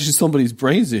 bashing somebody's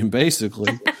brains in,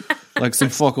 basically. Like some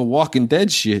fucking Walking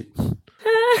Dead shit.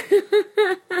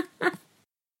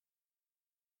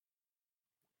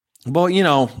 But, you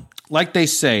know, like they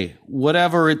say,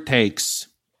 whatever it takes.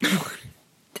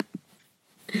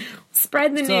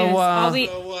 Spread the news.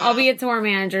 I'll be a tour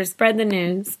manager. Spread the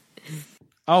news.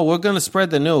 Oh, we're going to spread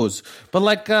the news. But,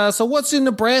 like, so what's in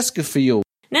Nebraska for you?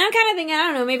 Now I'm kind of thinking, I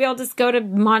don't know, maybe I'll just go to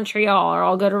Montreal, or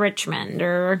I'll go to Richmond,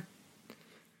 or...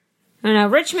 I don't know.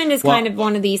 Richmond is kind of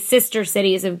one of these sister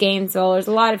cities of Gainesville. There's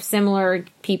a lot of similar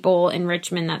people in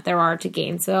Richmond that there are to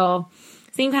Gainesville.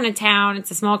 Same kind of town.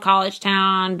 It's a small college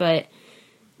town, but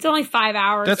it's only 5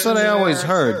 hours. That's what I always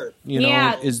heard,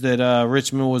 is that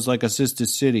Richmond was like a sister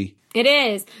city. It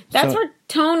is. That's where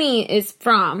Tony is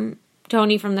from.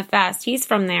 Tony from the Fest. He's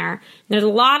from there. There's a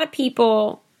lot of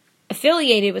people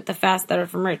affiliated with the Fest that are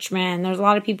from Richmond. There's a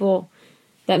lot of people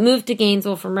that moved to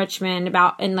Gainesville from Richmond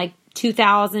in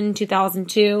 2000,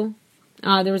 2002.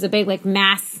 There was a big like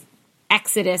mass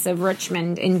exodus of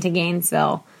Richmond into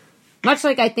Gainesville. Much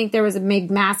like I think there was a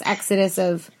big mass exodus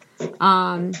of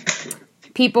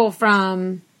people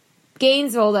from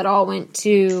Gainesville that all went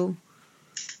to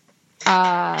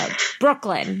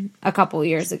Brooklyn a couple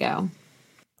years ago.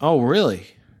 Oh, really?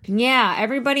 Yeah,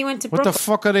 everybody went to Brooklyn. What the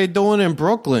fuck are they doing in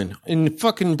Brooklyn? In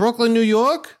fucking Brooklyn, New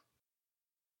York?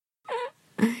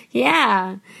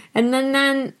 Yeah. And then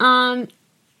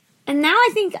and now I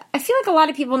feel like a lot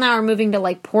of people now are moving to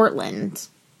like Portland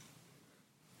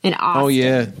and Austin. Oh,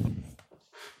 yeah.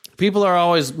 People are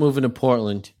always moving to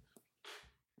Portland.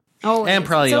 Oh, and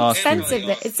probably Austin.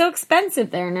 It's so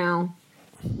expensive there now.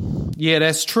 Yeah,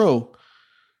 that's true.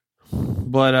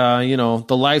 But,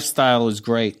 the lifestyle is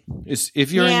great.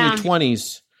 If you're in your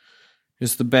 20s,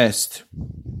 it's the best.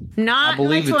 Not in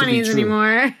my 20s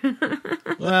anymore.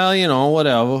 Well,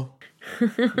 whatever.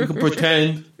 You can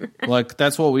pretend like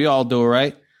that's what we all do,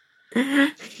 right?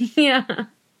 Yeah.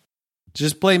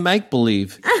 Just play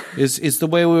make-believe. It's the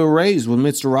way we were raised with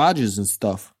Mr. Rogers and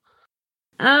stuff.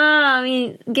 I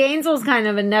mean, Gainesville's kind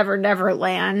of a never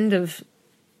land of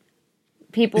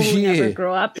people who never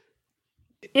grew up.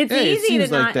 It's easy to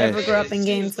not ever grow up in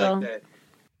Gainesville.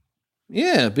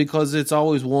 Yeah, because it's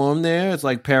always warm there. It's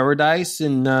like paradise,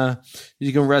 and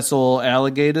you can wrestle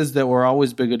alligators that were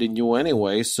always bigger than you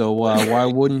anyway. So why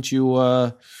wouldn't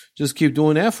you just keep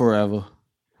doing that forever?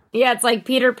 Yeah, it's like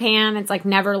Peter Pan. It's like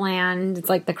Neverland. It's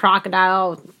like the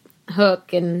crocodile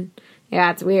hook, and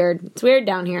yeah, it's weird. It's weird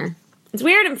down here. It's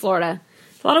weird in Florida.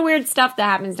 There's a lot of weird stuff that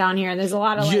happens down here. There's a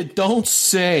lot of you don't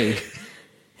say.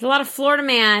 There's a lot of Florida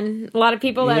man. A lot of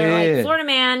people that are like Florida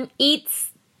man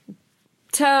eats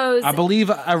toes. I believe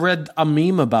I read a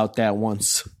meme about that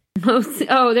once.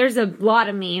 Oh, there's a lot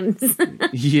of memes.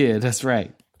 Yeah, that's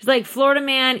right. It's like Florida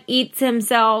man eats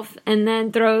himself and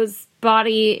then throws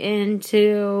body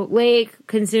into lake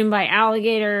consumed by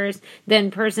alligators.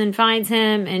 Then person finds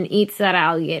him and eats that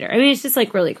alligator. I mean, it's just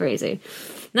like really crazy.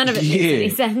 None of it makes any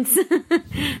sense.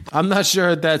 I'm not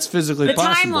sure that's physically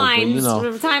possible. The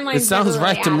timelines, it sounds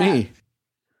right to me.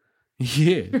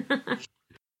 Yeah.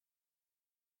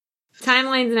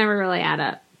 Timelines never really add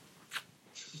up.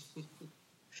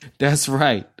 That's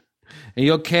right. And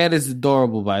your cat is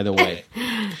adorable, by the way.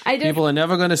 People are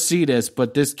never going to see this,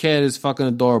 but this cat is fucking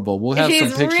adorable. We'll have some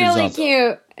pictures really up.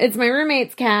 cute. It's my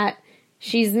roommate's cat.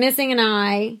 She's missing an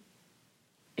eye.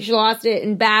 She lost it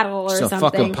in battle or something. It's a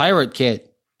fucking pirate cat.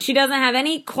 She doesn't have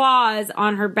any claws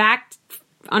on her back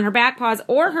paws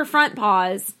or her front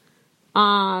paws.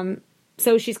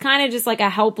 So she's kind of just like a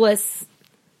helpless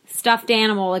stuffed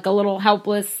animal, like a little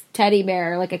helpless teddy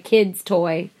bear, like a kid's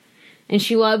toy. And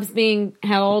she loves being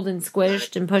held and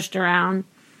squished and pushed around.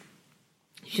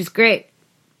 She's great.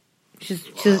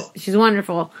 She's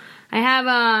wonderful. I have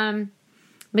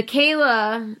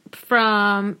Michaela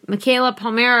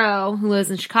Palmero, who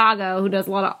lives in Chicago, who does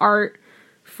a lot of art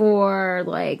for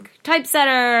like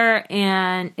Typesetter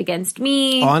and Against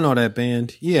Me. Oh, I know that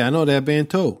band. Yeah, I know that band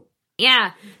too.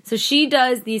 Yeah, so she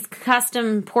does these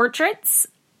custom portraits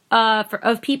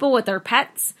of people with their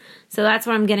pets. So that's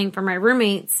what I'm getting for my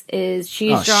roommates. Is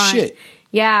she's drawing? Shit.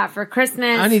 Yeah, for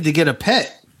Christmas. I need to get a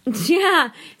pet. Yeah,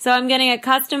 so I'm getting a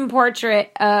custom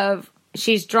portrait of.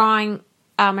 She's drawing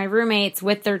my roommates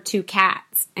with their 2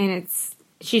 cats, and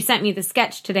she sent me the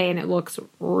sketch today, and it looks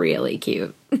really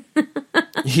cute.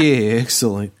 Yeah,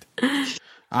 excellent.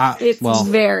 It's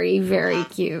very, very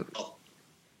cute.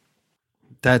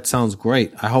 That sounds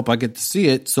great. I hope I get to see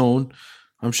it soon.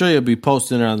 I'm sure you'll be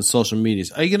posting it on the social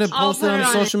medias. Are you going to post it on the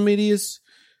social medias?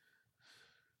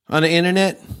 On the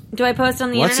internet? Do I post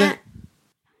on the internet?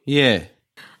 Yeah.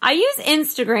 I use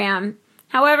Instagram.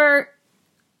 However,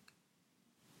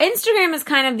 Instagram is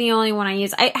kind of the only one I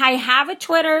use. I have a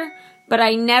Twitter, but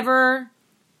I never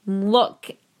look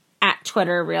at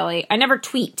Twitter, really. I never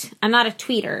tweet. I'm not a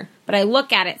tweeter, but I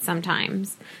look at it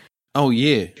sometimes. Oh,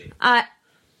 yeah.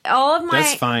 All of my...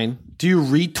 That's fine. Do you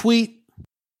retweet?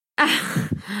 I've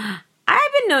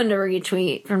been known to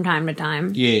retweet from time to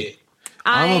time. Yeah.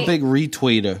 I'm a big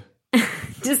retweeter.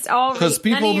 Just all because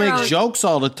people make jokes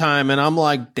all the time, and I'm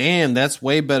like, damn, that's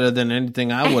way better than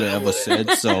anything I would have ever said.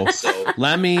 So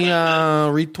let me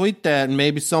retweet that, and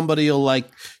maybe somebody will like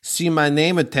see my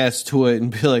name attached to it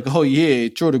and be like, oh yeah,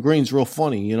 True to Green's real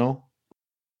funny, you know?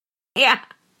 Yeah.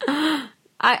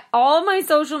 All of my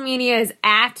social media is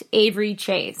at Avery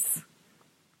Chase.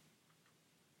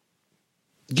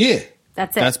 Yeah.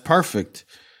 That's it. That's perfect.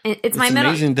 It's my middle.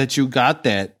 Amazing that you got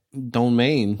that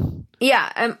domain.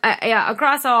 Yeah.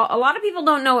 Across a lot of people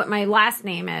don't know what my last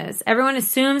name is. Everyone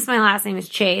assumes my last name is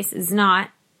Chase. It's not.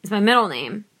 It's my middle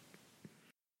name.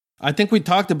 I think we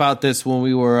talked about this when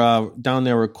we were down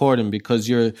there recording, because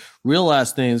your real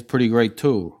last name is pretty great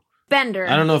too. Bender.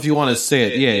 I don't know if you want to say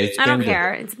it. Yeah, it's Bender. I don't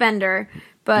care. It's Bender.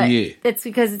 But it's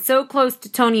because it's so close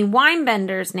to Tony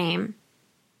Weinbender's name.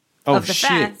 Oh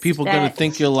shit! People gonna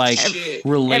think you're like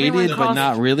related, but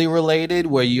not really related.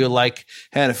 Where you like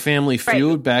had a family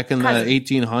feud back in the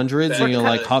 1800s, and you're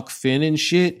like Huck Finn and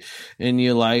shit, and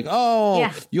you're like, oh,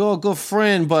 you're a good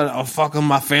friend, but fucking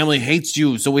my family hates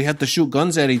you, so we have to shoot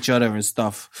guns at each other and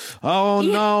stuff. Oh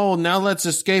no! Now let's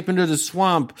escape into the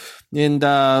swamp, and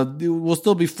we'll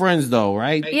still be friends though,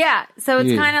 right? Yeah. So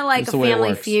it's kind of like a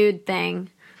family feud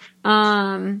thing.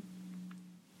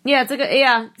 Yeah,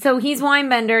 so he's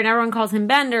Weinbender, and everyone calls him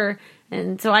Bender,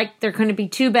 and so there couldn't be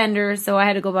 2 Benders, so I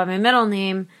had to go by my middle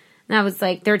name, and that was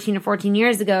like 13 or 14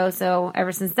 years ago, so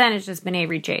ever since then, it's just been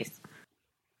Avery Chase.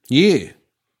 Yeah.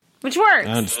 Which works.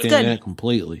 I understand that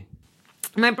completely.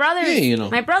 My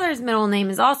brother's middle name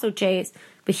is also Chase,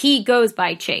 but he goes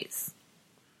by Chase.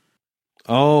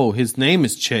 Oh, his name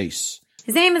is Chase.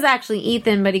 His name is actually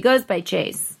Ethan, but he goes by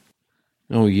Chase.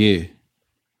 Oh, yeah.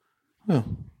 Well,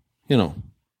 you know.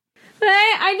 But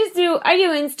I do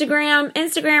Instagram.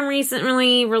 Instagram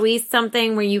recently released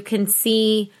something where you can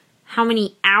see how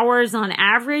many hours on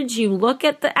average you look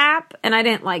at the app, and I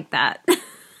didn't like that.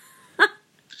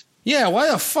 Yeah,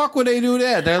 why the fuck would they do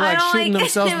that? They're like shooting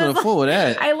themselves in the foot with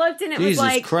that. I looked and it was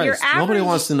like, Christ. Your average, nobody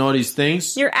wants to know these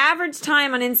things. Your average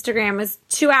time on Instagram was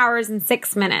 2 hours and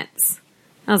 6 minutes.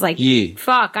 I was like,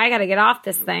 fuck, I gotta get off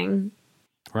this thing.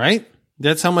 Right?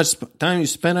 That's how much time you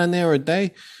spend on there a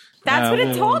day? That's what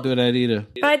it told. I don't do that either.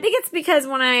 But I think it's because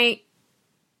when I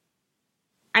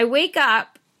wake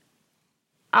up,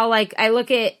 I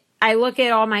look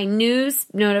at all my news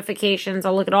notifications.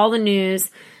 I'll look at all the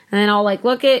news, and then I'll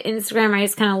look at Instagram. I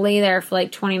just kind of lay there for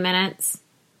 20 minutes.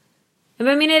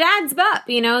 I mean, it adds up,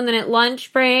 and then at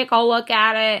lunch break, I'll look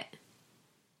at it.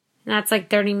 And that's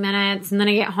 30 minutes. And then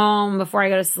I get home before I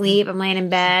go to sleep. I'm laying in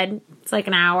bed. It's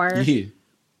an hour.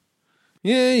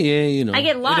 Yeah, I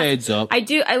get lost. It adds up. I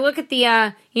look at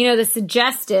the, the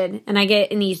suggested, and I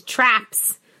get in these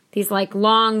traps, these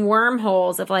long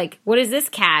wormholes of what is this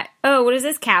cat? Oh, what does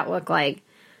this cat look like?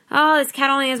 Oh, this cat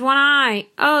only has one eye.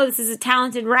 Oh, this is a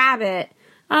talented rabbit.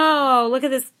 Oh, look at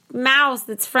this mouse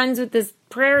that's friends with this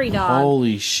prairie dog.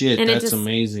 Holy shit, and that's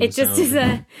amazing. It just is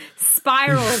a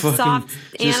spiral of soft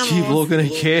animals. Just keep looking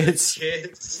at kids.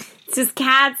 It's just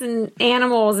cats and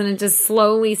animals, and it just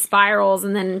slowly spirals,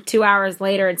 and then 2 hours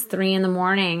later, it's 3 a.m,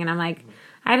 and I'm like,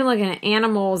 I've been looking at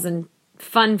animals and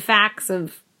fun facts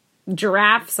of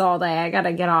giraffes all day. I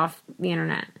gotta get off the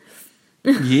internet.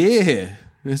 Yeah,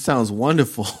 it sounds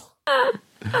wonderful.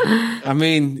 I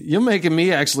mean, you're making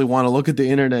me actually want to look at the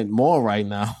internet more right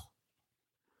now.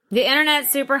 The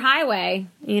internet's super highway,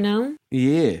 you know?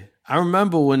 Yeah. I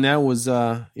remember when that was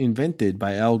invented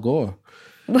by Al Gore.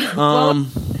 Do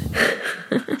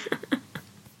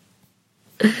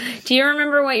you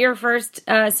remember what your first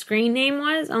screen name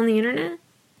was on the internet?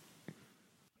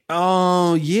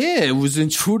 Oh, yeah. It was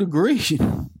Intruder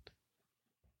Green.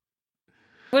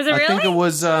 Was it really? I think it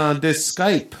was this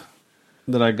Skype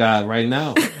that I got right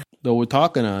now that we're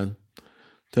talking on,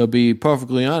 to be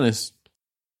perfectly honest.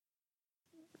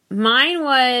 Mine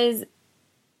was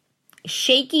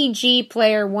Shaky G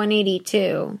Player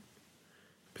 182.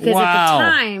 Because at the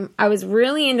time, I was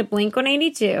really into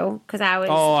Blink-182 because I was...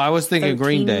 Oh, I was thinking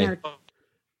Green Day.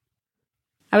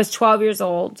 I was 12 years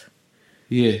old.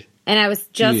 Yeah. And I was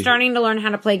just starting to learn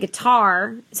how to play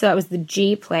guitar, so that was the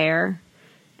G player.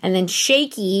 And then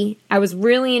Shaky, I was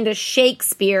really into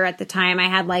Shakespeare at the time. I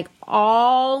had like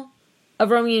all of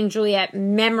Romeo and Juliet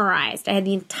memorized. I had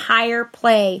the entire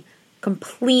play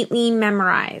completely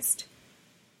memorized.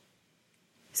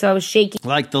 So I was Shaky.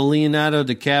 Like the Leonardo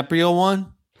DiCaprio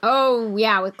one? Oh,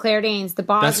 yeah, with Claire Danes. The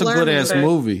Boz That's a Lerman good-ass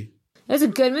movie. It was a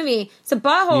good movie. It's a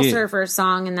Butthole Surfer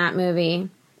song in that movie.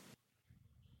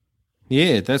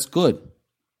 Yeah, that's good.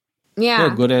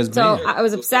 Yeah. Good-ass So band. I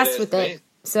was obsessed with it.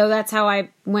 So that's how I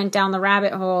went down the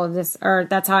rabbit hole of this, or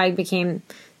that's how I became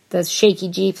the Shaky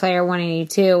G Player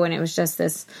 182, and it was just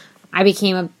this, I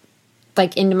became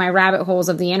into my rabbit holes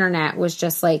of the internet, was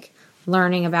just like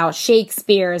learning about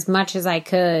Shakespeare as much as I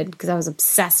could, because I was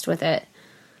obsessed with it.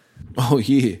 Oh,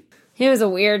 yeah. It was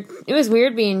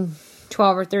weird being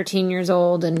 12 or 13 years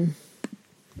old and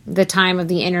the time of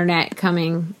the internet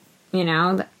coming, you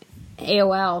know, the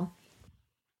AOL.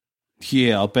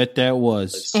 Yeah, I'll bet that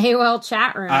was. AOL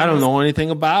chat room. I don't know anything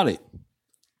about it.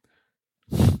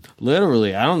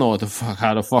 Literally, I don't know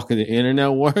how the fuck the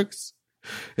internet works.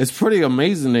 It's pretty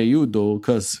amazing that you do,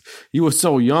 because you were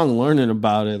so young learning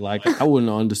about it. Like, I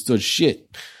wouldn't have understood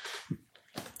shit.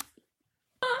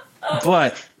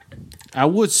 But I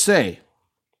would say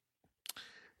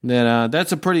that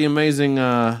that's a pretty amazing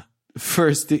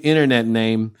first internet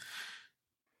name.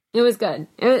 It was good.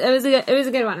 It was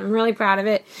a good one. I'm really proud of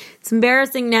it. It's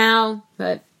embarrassing now,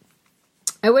 but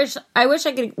I wish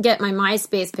I could get my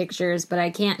MySpace pictures, but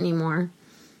I can't anymore.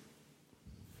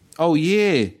 Oh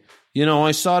yeah, you know,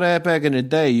 I saw that back in the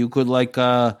day. You could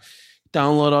download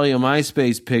all your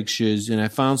MySpace pictures, and I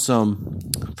found some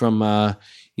from a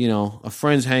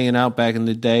friends hanging out back in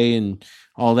the day and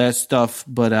all that stuff.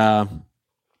 But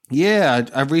yeah,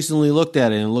 I recently looked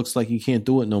at it, and it looks like you can't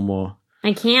do it no more.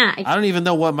 I can't. I don't even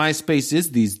know what MySpace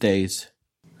is these days.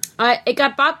 It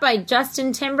got bought by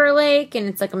Justin Timberlake, and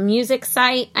it's like a music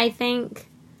site, I think.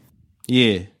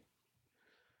 Yeah.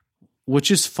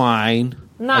 Which is fine.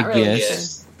 Not I really.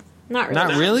 guess. Not really.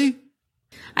 Not really?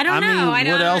 I don't know.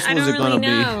 What else was it going to be?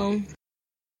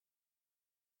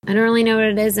 I don't really know what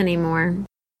it is anymore.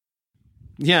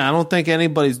 Yeah, I don't think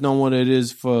anybody's known what it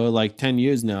is for like 10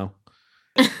 years now.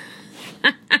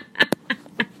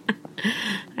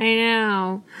 I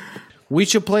know. We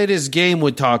should play this game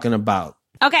we're talking about.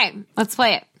 Okay, let's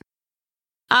play it.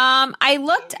 I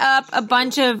looked up a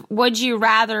bunch of would you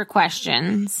rather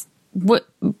questions.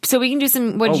 So we can do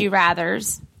some would you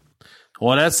rathers.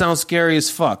 Well, that sounds scary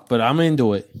as fuck, but I'm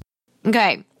into it.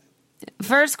 Okay.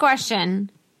 First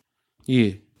question.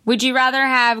 Yeah. Would you rather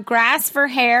have grass for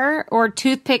hair or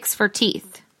toothpicks for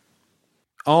teeth?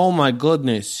 Oh my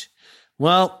goodness.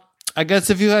 Well, I guess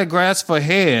if you had grass for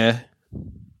hair,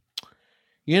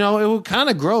 you know, it would kind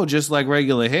of grow just like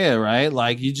regular hair, right?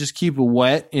 Like you just keep it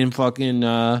wet and fucking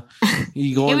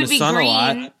you go in the sun a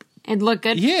lot. It'd look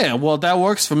good. Yeah, well, that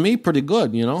works for me pretty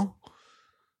good, you know.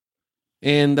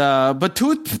 And but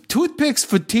toothpicks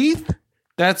for teeth,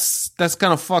 that's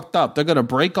kind of fucked up. They're gonna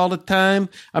break all the time.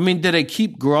 I mean, do they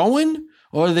keep growing,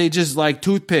 or are they just like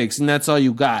toothpicks and that's all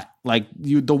you got? Like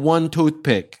the one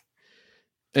toothpick,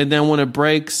 and then when it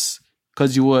breaks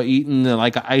because you were eating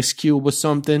like an ice cube or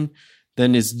something,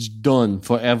 then it's done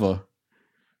forever.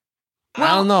 Well,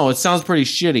 I don't know. It sounds pretty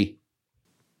shitty.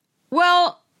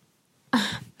 Well,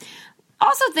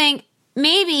 also think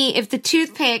maybe if the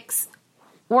toothpicks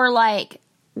were like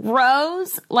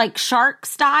rows, like shark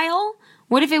style,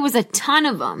 what if it was a ton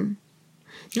of them?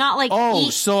 Not like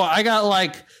so I got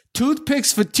like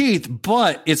toothpicks for teeth,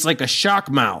 but it's like a shark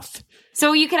mouth.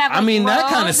 So you could have. Like, I mean, that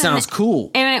kind of rows sounds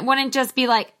cool. And it wouldn't just be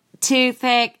like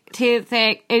toothpick. It'd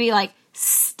be like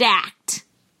stacked.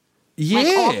 Yeah,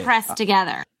 like all pressed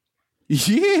together.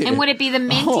 Yeah. And would it be the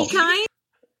minty kind?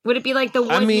 Would it be like the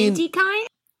wood minty kind?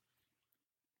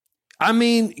 I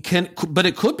mean, but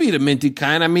it could be the minty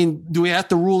kind. I mean, do we have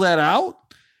to rule that out?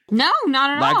 No, not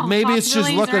at all. Like maybe it's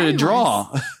just luck of the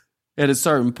draw at a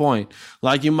certain point.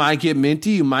 Like you might get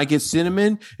minty, you might get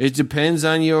cinnamon. It depends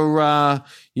on your,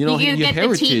 your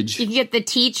heritage. You can get the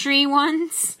tea tree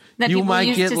ones that you people might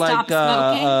use get to like,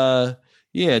 stop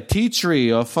smoking. tea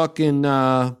tree or fucking,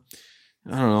 I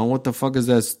don't know what the fuck is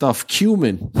that stuff?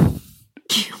 Cumin.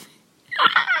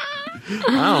 I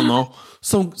don't know.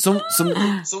 Some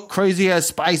crazy ass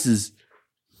spices,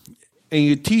 and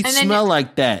your teeth smell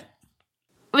like that.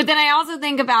 But then I also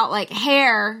think about like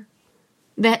hair,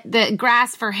 the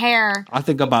grass for hair. I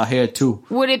think about hair too.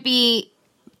 Would it be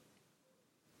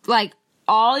like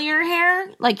all your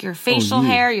hair, like your facial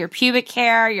hair, your pubic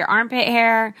hair, your armpit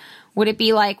hair? Would it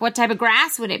be like what type of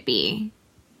grass would it be?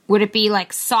 Would it be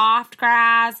like soft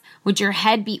grass? Would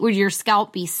your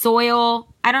scalp be soil?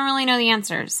 I don't really know the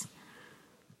answers.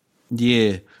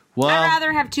 Yeah. Well, I'd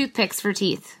rather have toothpicks for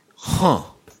teeth. Huh.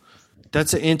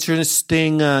 That's an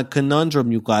interesting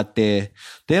conundrum you got there.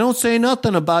 They don't say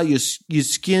nothing about your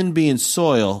skin being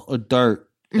soil or dirt,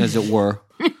 as it were.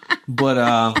 But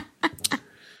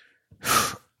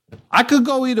I could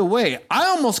go either way. I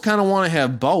almost kind of want to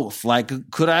have both. Like,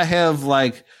 could I have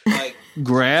like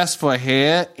grass for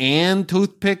hair and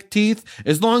toothpick teeth?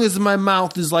 As long as my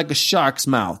mouth is like a shark's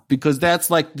mouth, because that's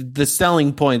like the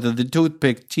selling point of the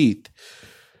toothpick teeth.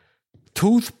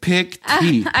 Toothpick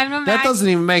teeth. That doesn't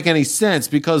even make any sense,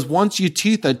 because once your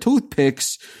teeth are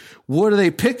toothpicks, what are they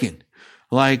picking?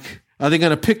 Like, are they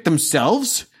going to pick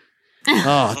themselves?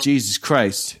 Oh, Jesus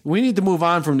Christ. We need to move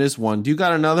on from this one. Do you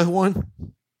got another one?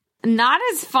 Not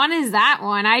as fun as that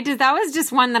one. That was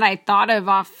just one that I thought of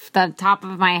off the top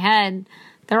of my head.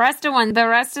 The rest of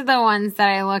the ones that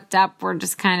I looked up were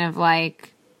just kind of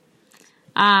like,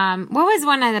 what was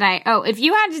one that if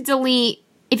you had to delete,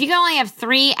 if you could only have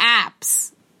 3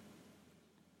 apps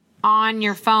on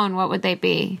your phone, what would they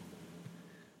be?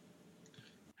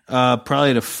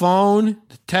 Probably the phone,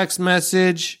 the text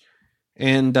message,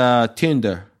 and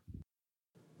Tinder.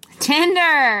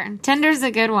 Tinder's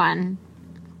a good one.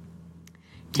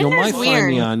 You might find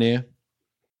me on there.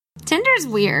 Tinder's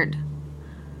weird.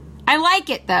 I like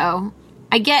it, though.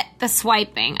 I get the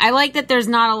swiping. I like that there's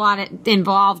not a lot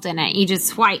involved in it. You just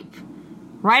swipe.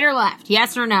 Right or left,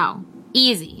 yes or no.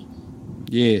 Easy.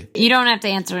 Yeah. You don't have to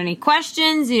answer any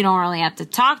questions. You don't really have to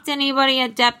talk to anybody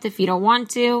at depth if you don't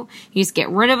want to. You just get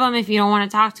rid of them if you don't want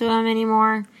to talk to them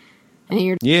anymore.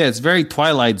 And it's very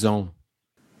Twilight Zone.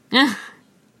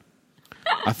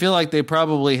 I feel like they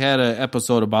probably had an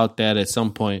episode about that at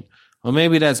some point. Or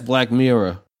maybe that's Black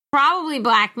Mirror. Probably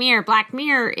Black Mirror. Black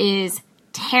Mirror is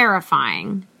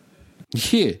terrifying.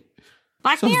 Yeah.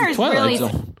 Black Mirror is really...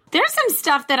 Zone. There's some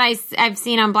stuff that I've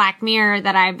seen on Black Mirror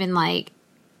that I've been like,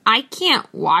 I can't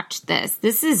watch this.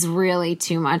 This is really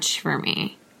too much for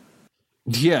me.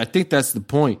 Yeah, I think that's the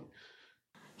point.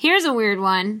 Here's a weird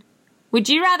one. Would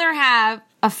you rather have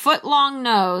a foot-long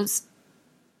nose...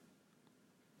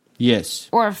 Yes.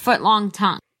 Or a foot-long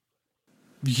tongue?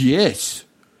 Yes.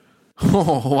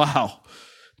 Oh, wow.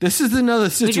 This is another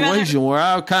situation where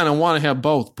I kind of want to have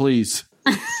both, please.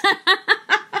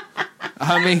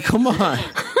 I mean, come on.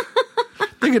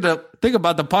 Think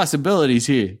about the possibilities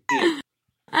here.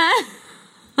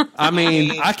 I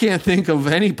mean, I can't think of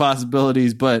any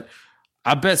possibilities, but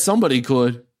I bet somebody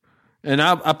could. And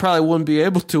I probably wouldn't be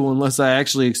able to unless I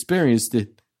actually experienced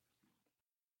it.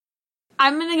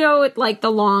 I'm going to go with like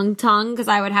the long tongue because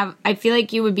I feel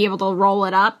like you would be able to roll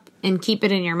it up and keep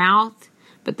it in your mouth.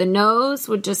 But the nose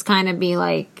would just kind of be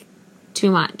like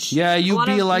too much. Yeah, you'd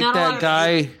be like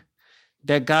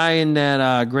that guy in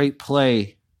that great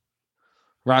play,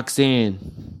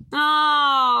 Roxanne.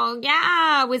 Oh,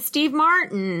 yeah, with Steve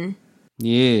Martin.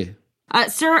 Yeah.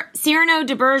 Cyrano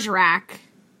de Bergerac.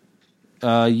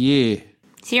 Yeah.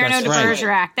 Cyrano de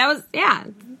Bergerac. That was,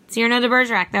 Cyrano de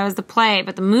Bergerac. That was the play,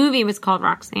 but the movie was called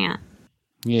Roxanne.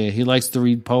 Yeah, he likes to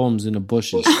read poems in the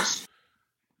bushes.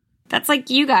 That's like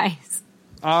you guys.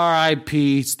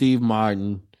 R.I.P. Steve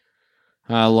Martin.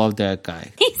 I love that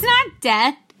guy. He's not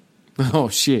dead. Oh,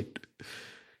 shit.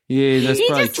 Yeah, that's probably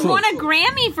true. He just won a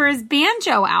Grammy for his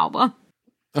banjo album.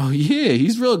 Oh, yeah.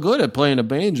 He's real good at playing the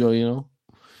banjo, you know.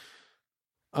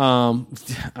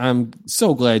 I'm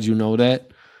so glad you know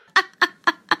that.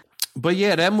 But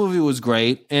yeah, that movie was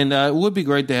great, and it would be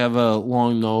great to have a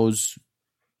long nose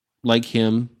like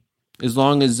him, as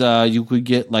long as you could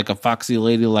get like a foxy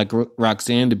lady like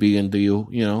Roxanne to be into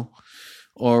you,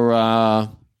 or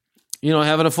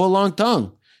having a full long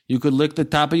tongue. You could lick the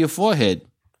top of your forehead,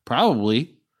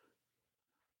 probably,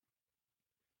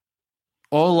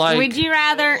 or like. Would you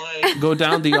rather go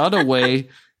down the other way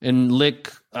and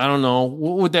lick? I don't know,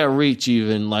 what would that reach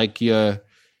even? Like the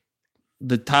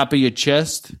top of your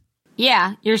chest.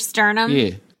 Yeah, your sternum.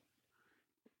 Yeah.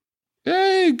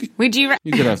 Hey, Would you?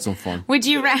 you could have some fun. Would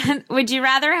you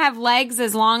rather have legs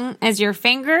as long as your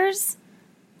fingers,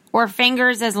 or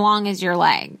fingers as long as your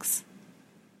legs?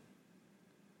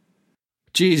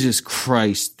 Jesus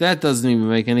Christ, that doesn't even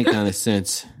make any kind of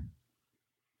sense.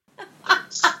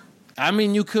 I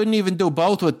mean, you couldn't even do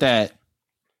both with that.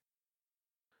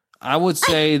 I would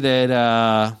say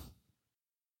that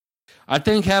I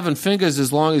think having fingers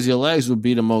as long as your legs would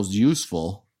be the most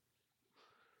useful.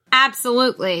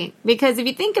 Absolutely, because if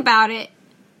you think about it,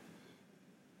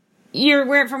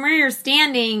 from where you're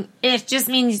standing, it just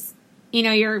means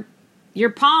your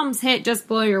palms hit just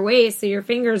below your waist, so your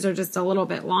fingers are just a little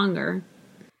bit longer.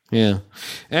 Yeah,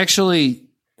 actually,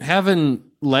 having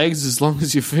legs as long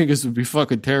as your fingers would be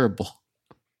fucking terrible.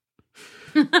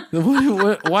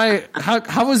 Why?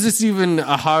 How is this even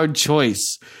a hard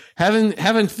choice?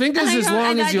 Having fingers as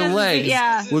long as your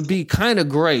legs would be kind of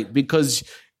great, because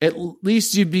at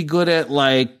least you'd be good at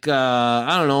like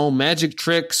I don't know, magic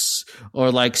tricks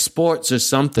or like sports or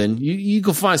something. You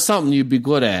could find something you'd be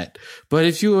good at. But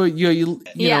if your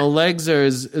legs are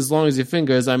as long as your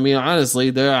fingers, I mean,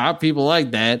 honestly, there are people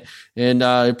like that, and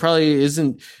it probably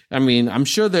isn't. I mean, I'm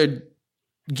sure they're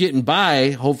getting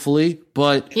by, hopefully,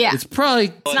 but it's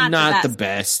probably not the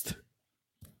best.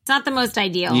 It's not the most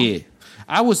ideal. Yeah,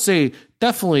 I would say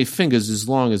definitely fingers as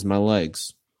long as my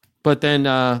legs, but then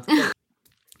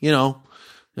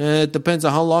it depends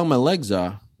on how long my legs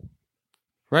are.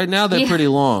 Right now, they're pretty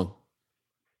long.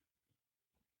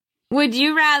 Would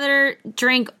you rather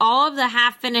drink all of the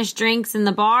half-finished drinks in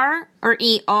the bar, or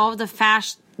eat all of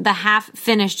the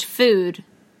half-finished food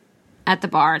at the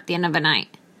bar at the end of the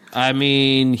night? I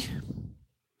mean,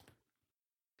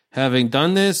 having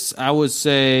done this, I would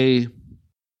say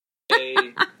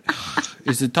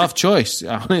it's a tough choice,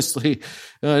 honestly.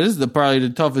 This is probably the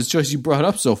toughest choice you brought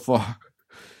up so far.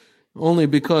 Only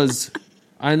because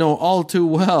I know all too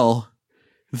well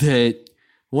that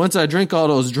once I drink all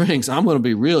those drinks, I'm going to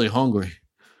be really hungry.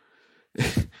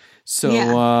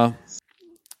 So,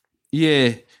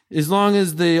 as long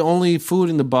as the only food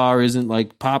in the bar isn't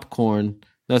like popcorn,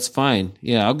 that's fine.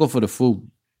 Yeah, I'll go for the food.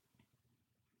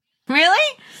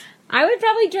 Really? I would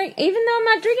probably drink, even though I'm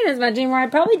not drinking as much anymore,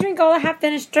 I'd probably drink all the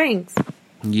half-finished drinks.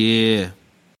 Yeah.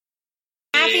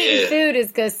 Half-eaten food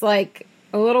is just like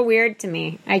a little weird to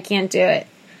me. I can't do it.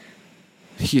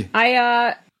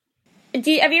 Yeah. Have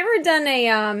you ever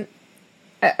done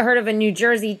heard of a New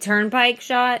Jersey Turnpike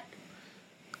shot?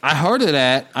 I heard of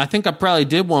that. I think I probably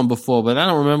did one before, but I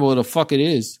don't remember what the fuck it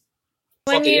is.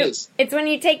 It's when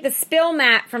you take the spill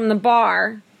mat from the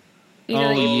bar, you pour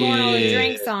all the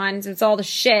drinks on, so it's all the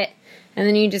shit, and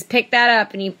then you just pick that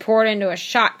up and you pour it into a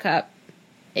shot cup,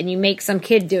 and you make some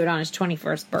kid do it on his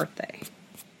 21st birthday.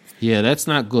 Yeah, that's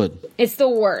not good. It's the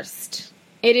worst.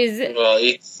 It is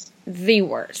the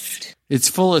worst. It's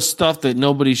full of stuff that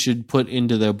nobody should put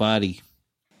into their body.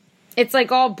 It's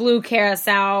like all blue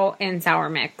Curacao and sour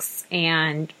mix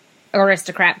and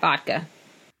Aristocrat vodka.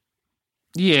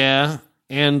 Yeah,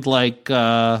 and like,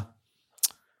 I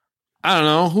don't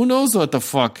know, who knows what the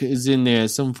fuck is in there?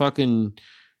 Some fucking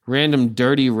random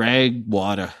dirty rag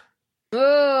water. Ugh.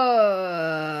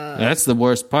 That's the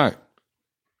worst part.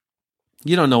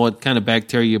 You don't know what kind of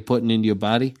bacteria you're putting into your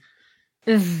body.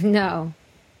 No.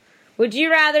 Would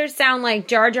you rather sound like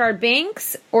Jar Jar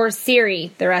Binks or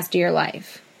Siri the rest of your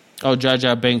life? Oh, Jar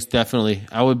Jar Binks, definitely.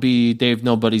 I would be Dave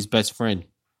Nobody's best friend.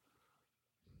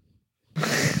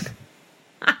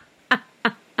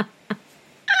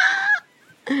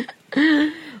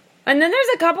 And then there's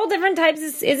a couple different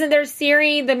types. Isn't there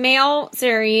Siri, the male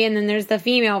Siri, and then there's the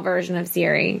female version of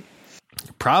Siri?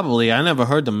 Probably. I never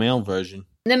heard the male version.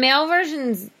 The male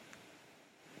version's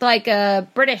like a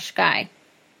British guy.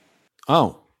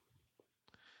 Oh.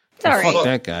 Sorry. Fuck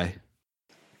that guy.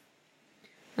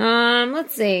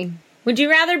 Let's see. Would you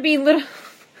rather be little...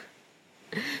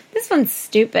 This one's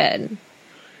stupid.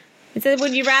 It said,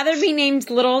 would you rather be named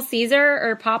Little Caesar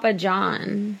or Papa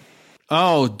John?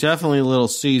 Oh, definitely Little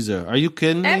Caesar. Are you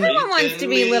kidding me? Everyone wants to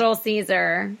be Little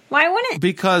Caesar. Why wouldn't...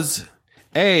 Because,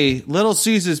 A, Little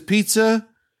Caesar's pizza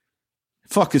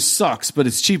fucking sucks, but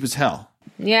it's cheap as hell.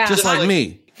 Yeah. Just like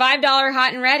me. $5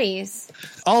 hot and readies.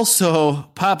 Also,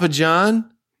 Papa John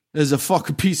is a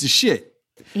fucking piece of shit.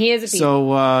 He is a piece.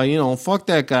 So, fuck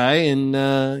that guy. And,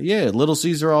 Little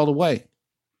Caesar all the way.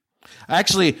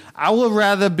 Actually, I would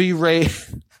rather be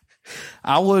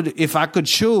I would, if I could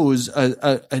choose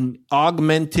an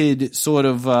augmented sort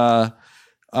of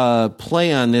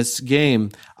play on this game,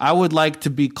 I would like to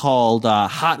be called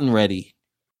Hot and Ready.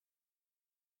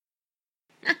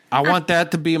 I want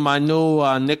that to be my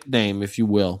new nickname, if you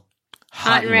will.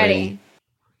 Hot and Ready.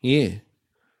 Yeah.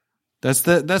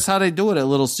 That's how they do it at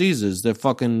Little Caesars. They're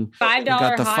fucking $5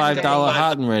 got the $5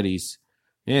 hot and readies.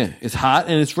 Yeah, it's hot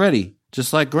and it's ready,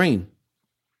 just like green.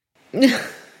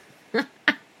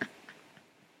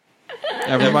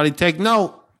 Everybody take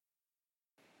note.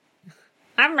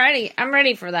 I'm ready. I'm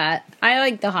ready for that. I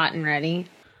like the hot and ready.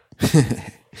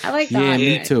 I like the hot and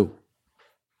me ready. too.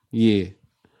 Yeah.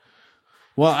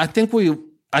 Well, I think we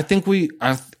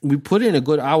put in a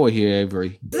good hour here,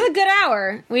 Avery. This is a good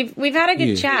hour. We've had a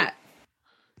good chat.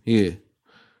 Yeah.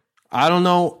 I don't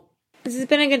know. This has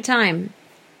been a good time.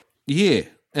 Yeah.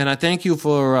 And I thank you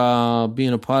for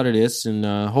being a part of this. And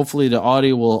hopefully the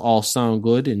audio will all sound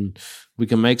good and we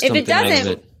can make something out of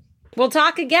it. We'll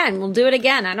talk again. We'll do it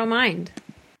again. I don't mind.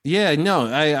 Yeah, no,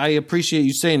 I appreciate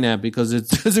you saying that because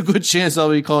there's a good chance I'll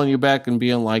be calling you back and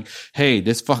being like, hey,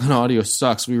 this fucking audio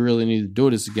sucks. We really need to do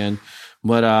this again.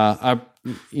 But,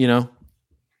 you're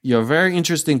a very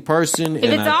interesting person.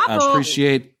 And I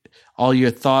appreciate all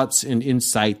your thoughts and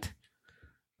insight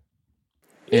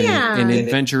and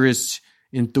adventurous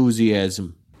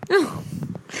enthusiasm.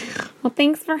 Well,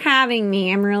 thanks for having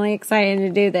me. I'm really excited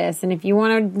to do this. And if you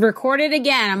want to record it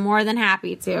again, I'm more than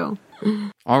happy to.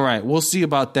 All right. We'll see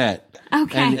about that.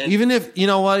 Okay. And even if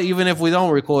we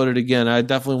don't record it again, I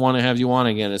definitely want to have you on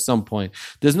again at some point.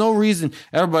 There's no reason.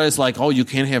 Everybody's like, oh, you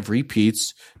can't have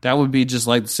repeats. That would be just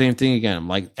like the same thing again. I'm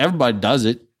like, everybody does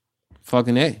it.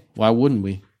 Fucking A. Why wouldn't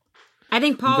we? I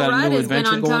think Paul Rudd has been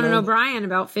on Conan O'Brien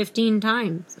about 15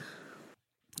 times.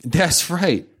 That's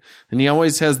right. And he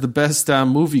always has the best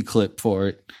movie clip for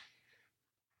it.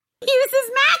 He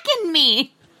uses Mac and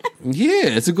Me. Yeah,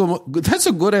 that's a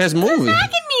good ass movie. The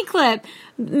Mac and Me clip.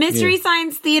 Mystery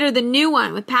Science Theater, the new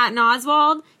one with Patton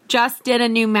Oswalt, just did a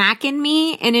new Mac and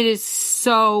Me, and it is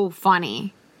so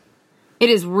funny. It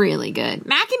is really good.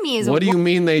 Mac and Me is. What do you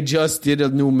mean they just did a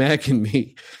new Mac and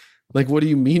Me? Like, what do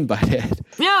you mean by that?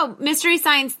 No, Mystery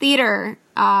Science Theater.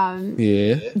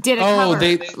 Did a cover.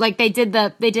 They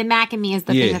did Mac and Me as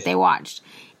the thing that they watched.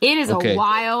 It is a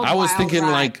wild. I was thinking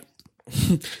ride. Like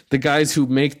the guys who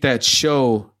make that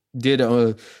show did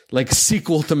a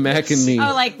sequel to Mac and Me.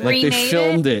 Oh, like remade they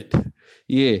filmed it.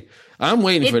 Yeah, I'm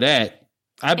waiting for that.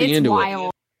 I'd be into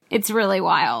wild. it. It's really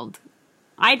wild.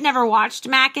 I'd never watched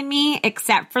Mac and Me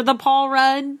except for the Paul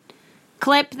Rudd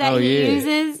clip that he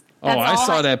uses. I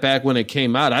saw that back when it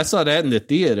came out. I saw that in the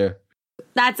theater.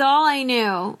 That's all I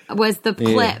knew was the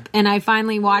clip, and I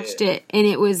finally watched it, and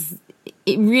it was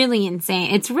really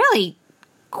insane. It's really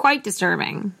quite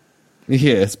disturbing.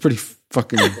 Yeah, it's pretty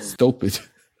fucking stupid.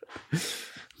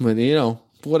 But,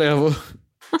 whatever.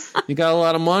 You got a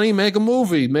lot of money, make a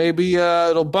movie. Maybe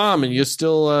it'll bomb and you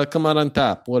still come out on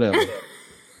top. Whatever.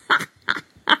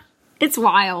 It's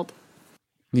wild.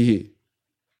 Yeah.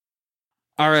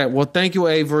 All right. Well, thank you,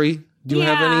 Avery. Do you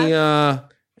have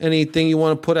anything you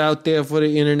want to put out there for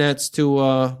the internets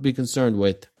to be concerned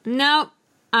with? Nope.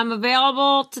 I'm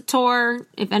available to tour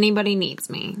if anybody needs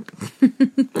me.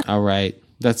 All right.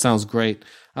 That sounds great.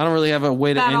 I don't really have a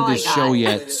way to end this show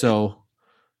yet, so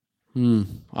I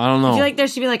don't know. I feel like there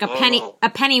should be like a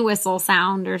penny whistle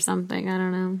sound or something. I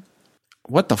don't know.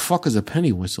 What the fuck is a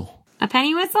penny whistle? A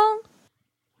penny whistle?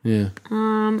 Yeah.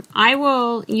 I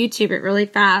will YouTube it really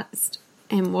fast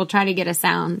and we'll try to get a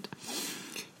sound.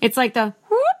 It's like the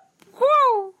whoop,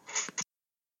 whoa.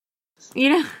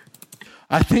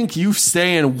 I think you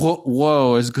saying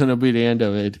whoa is going to be the end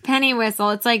of it. Penny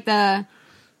whistle. It's like the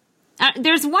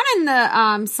there's one in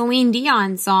the Celine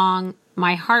Dion song,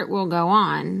 My Heart Will Go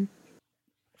On.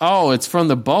 Oh, it's from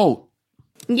The Boat.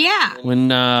 Yeah. When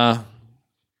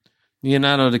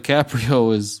Leonardo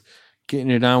DiCaprio is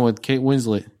getting it on with Kate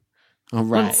Winslet. All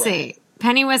right. Let's see.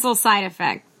 Penny whistle side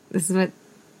effect. This is what...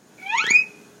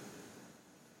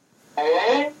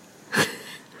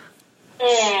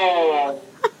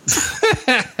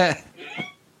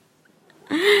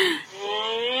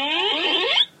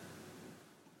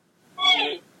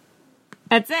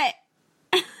 That's it.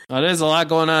 Oh, there's a lot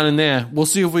going on in there. We'll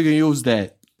see if we can use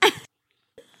that.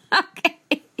 Okay.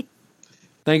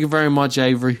 Thank you very much,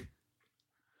 Avery.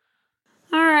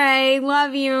 All right.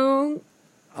 Love you.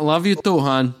 I love you too,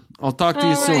 hon. I'll talk to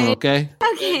you soon, okay?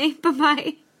 Okay.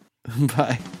 Bye-bye.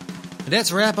 Bye.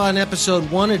 That's a wrap on episode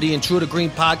 1 of the Intruder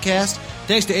Green podcast.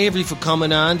 Thanks to Avery for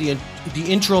coming on. The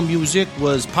intro music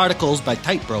was Particles by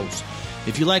Tight Bros.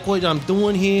 If you like what I'm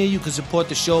doing here, you can support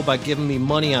the show by giving me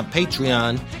money on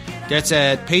Patreon. That's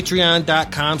at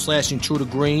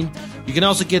patreon.com/intrudergreen. You can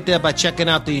also get there by checking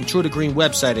out the Intruder Green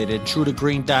website at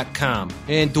intrudergreen.com.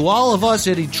 And to all of us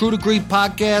at Intruder Green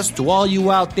Podcast, to all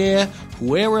you out there,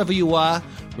 wherever you are,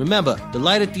 remember, the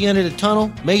light at the end of the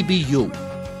tunnel may be you.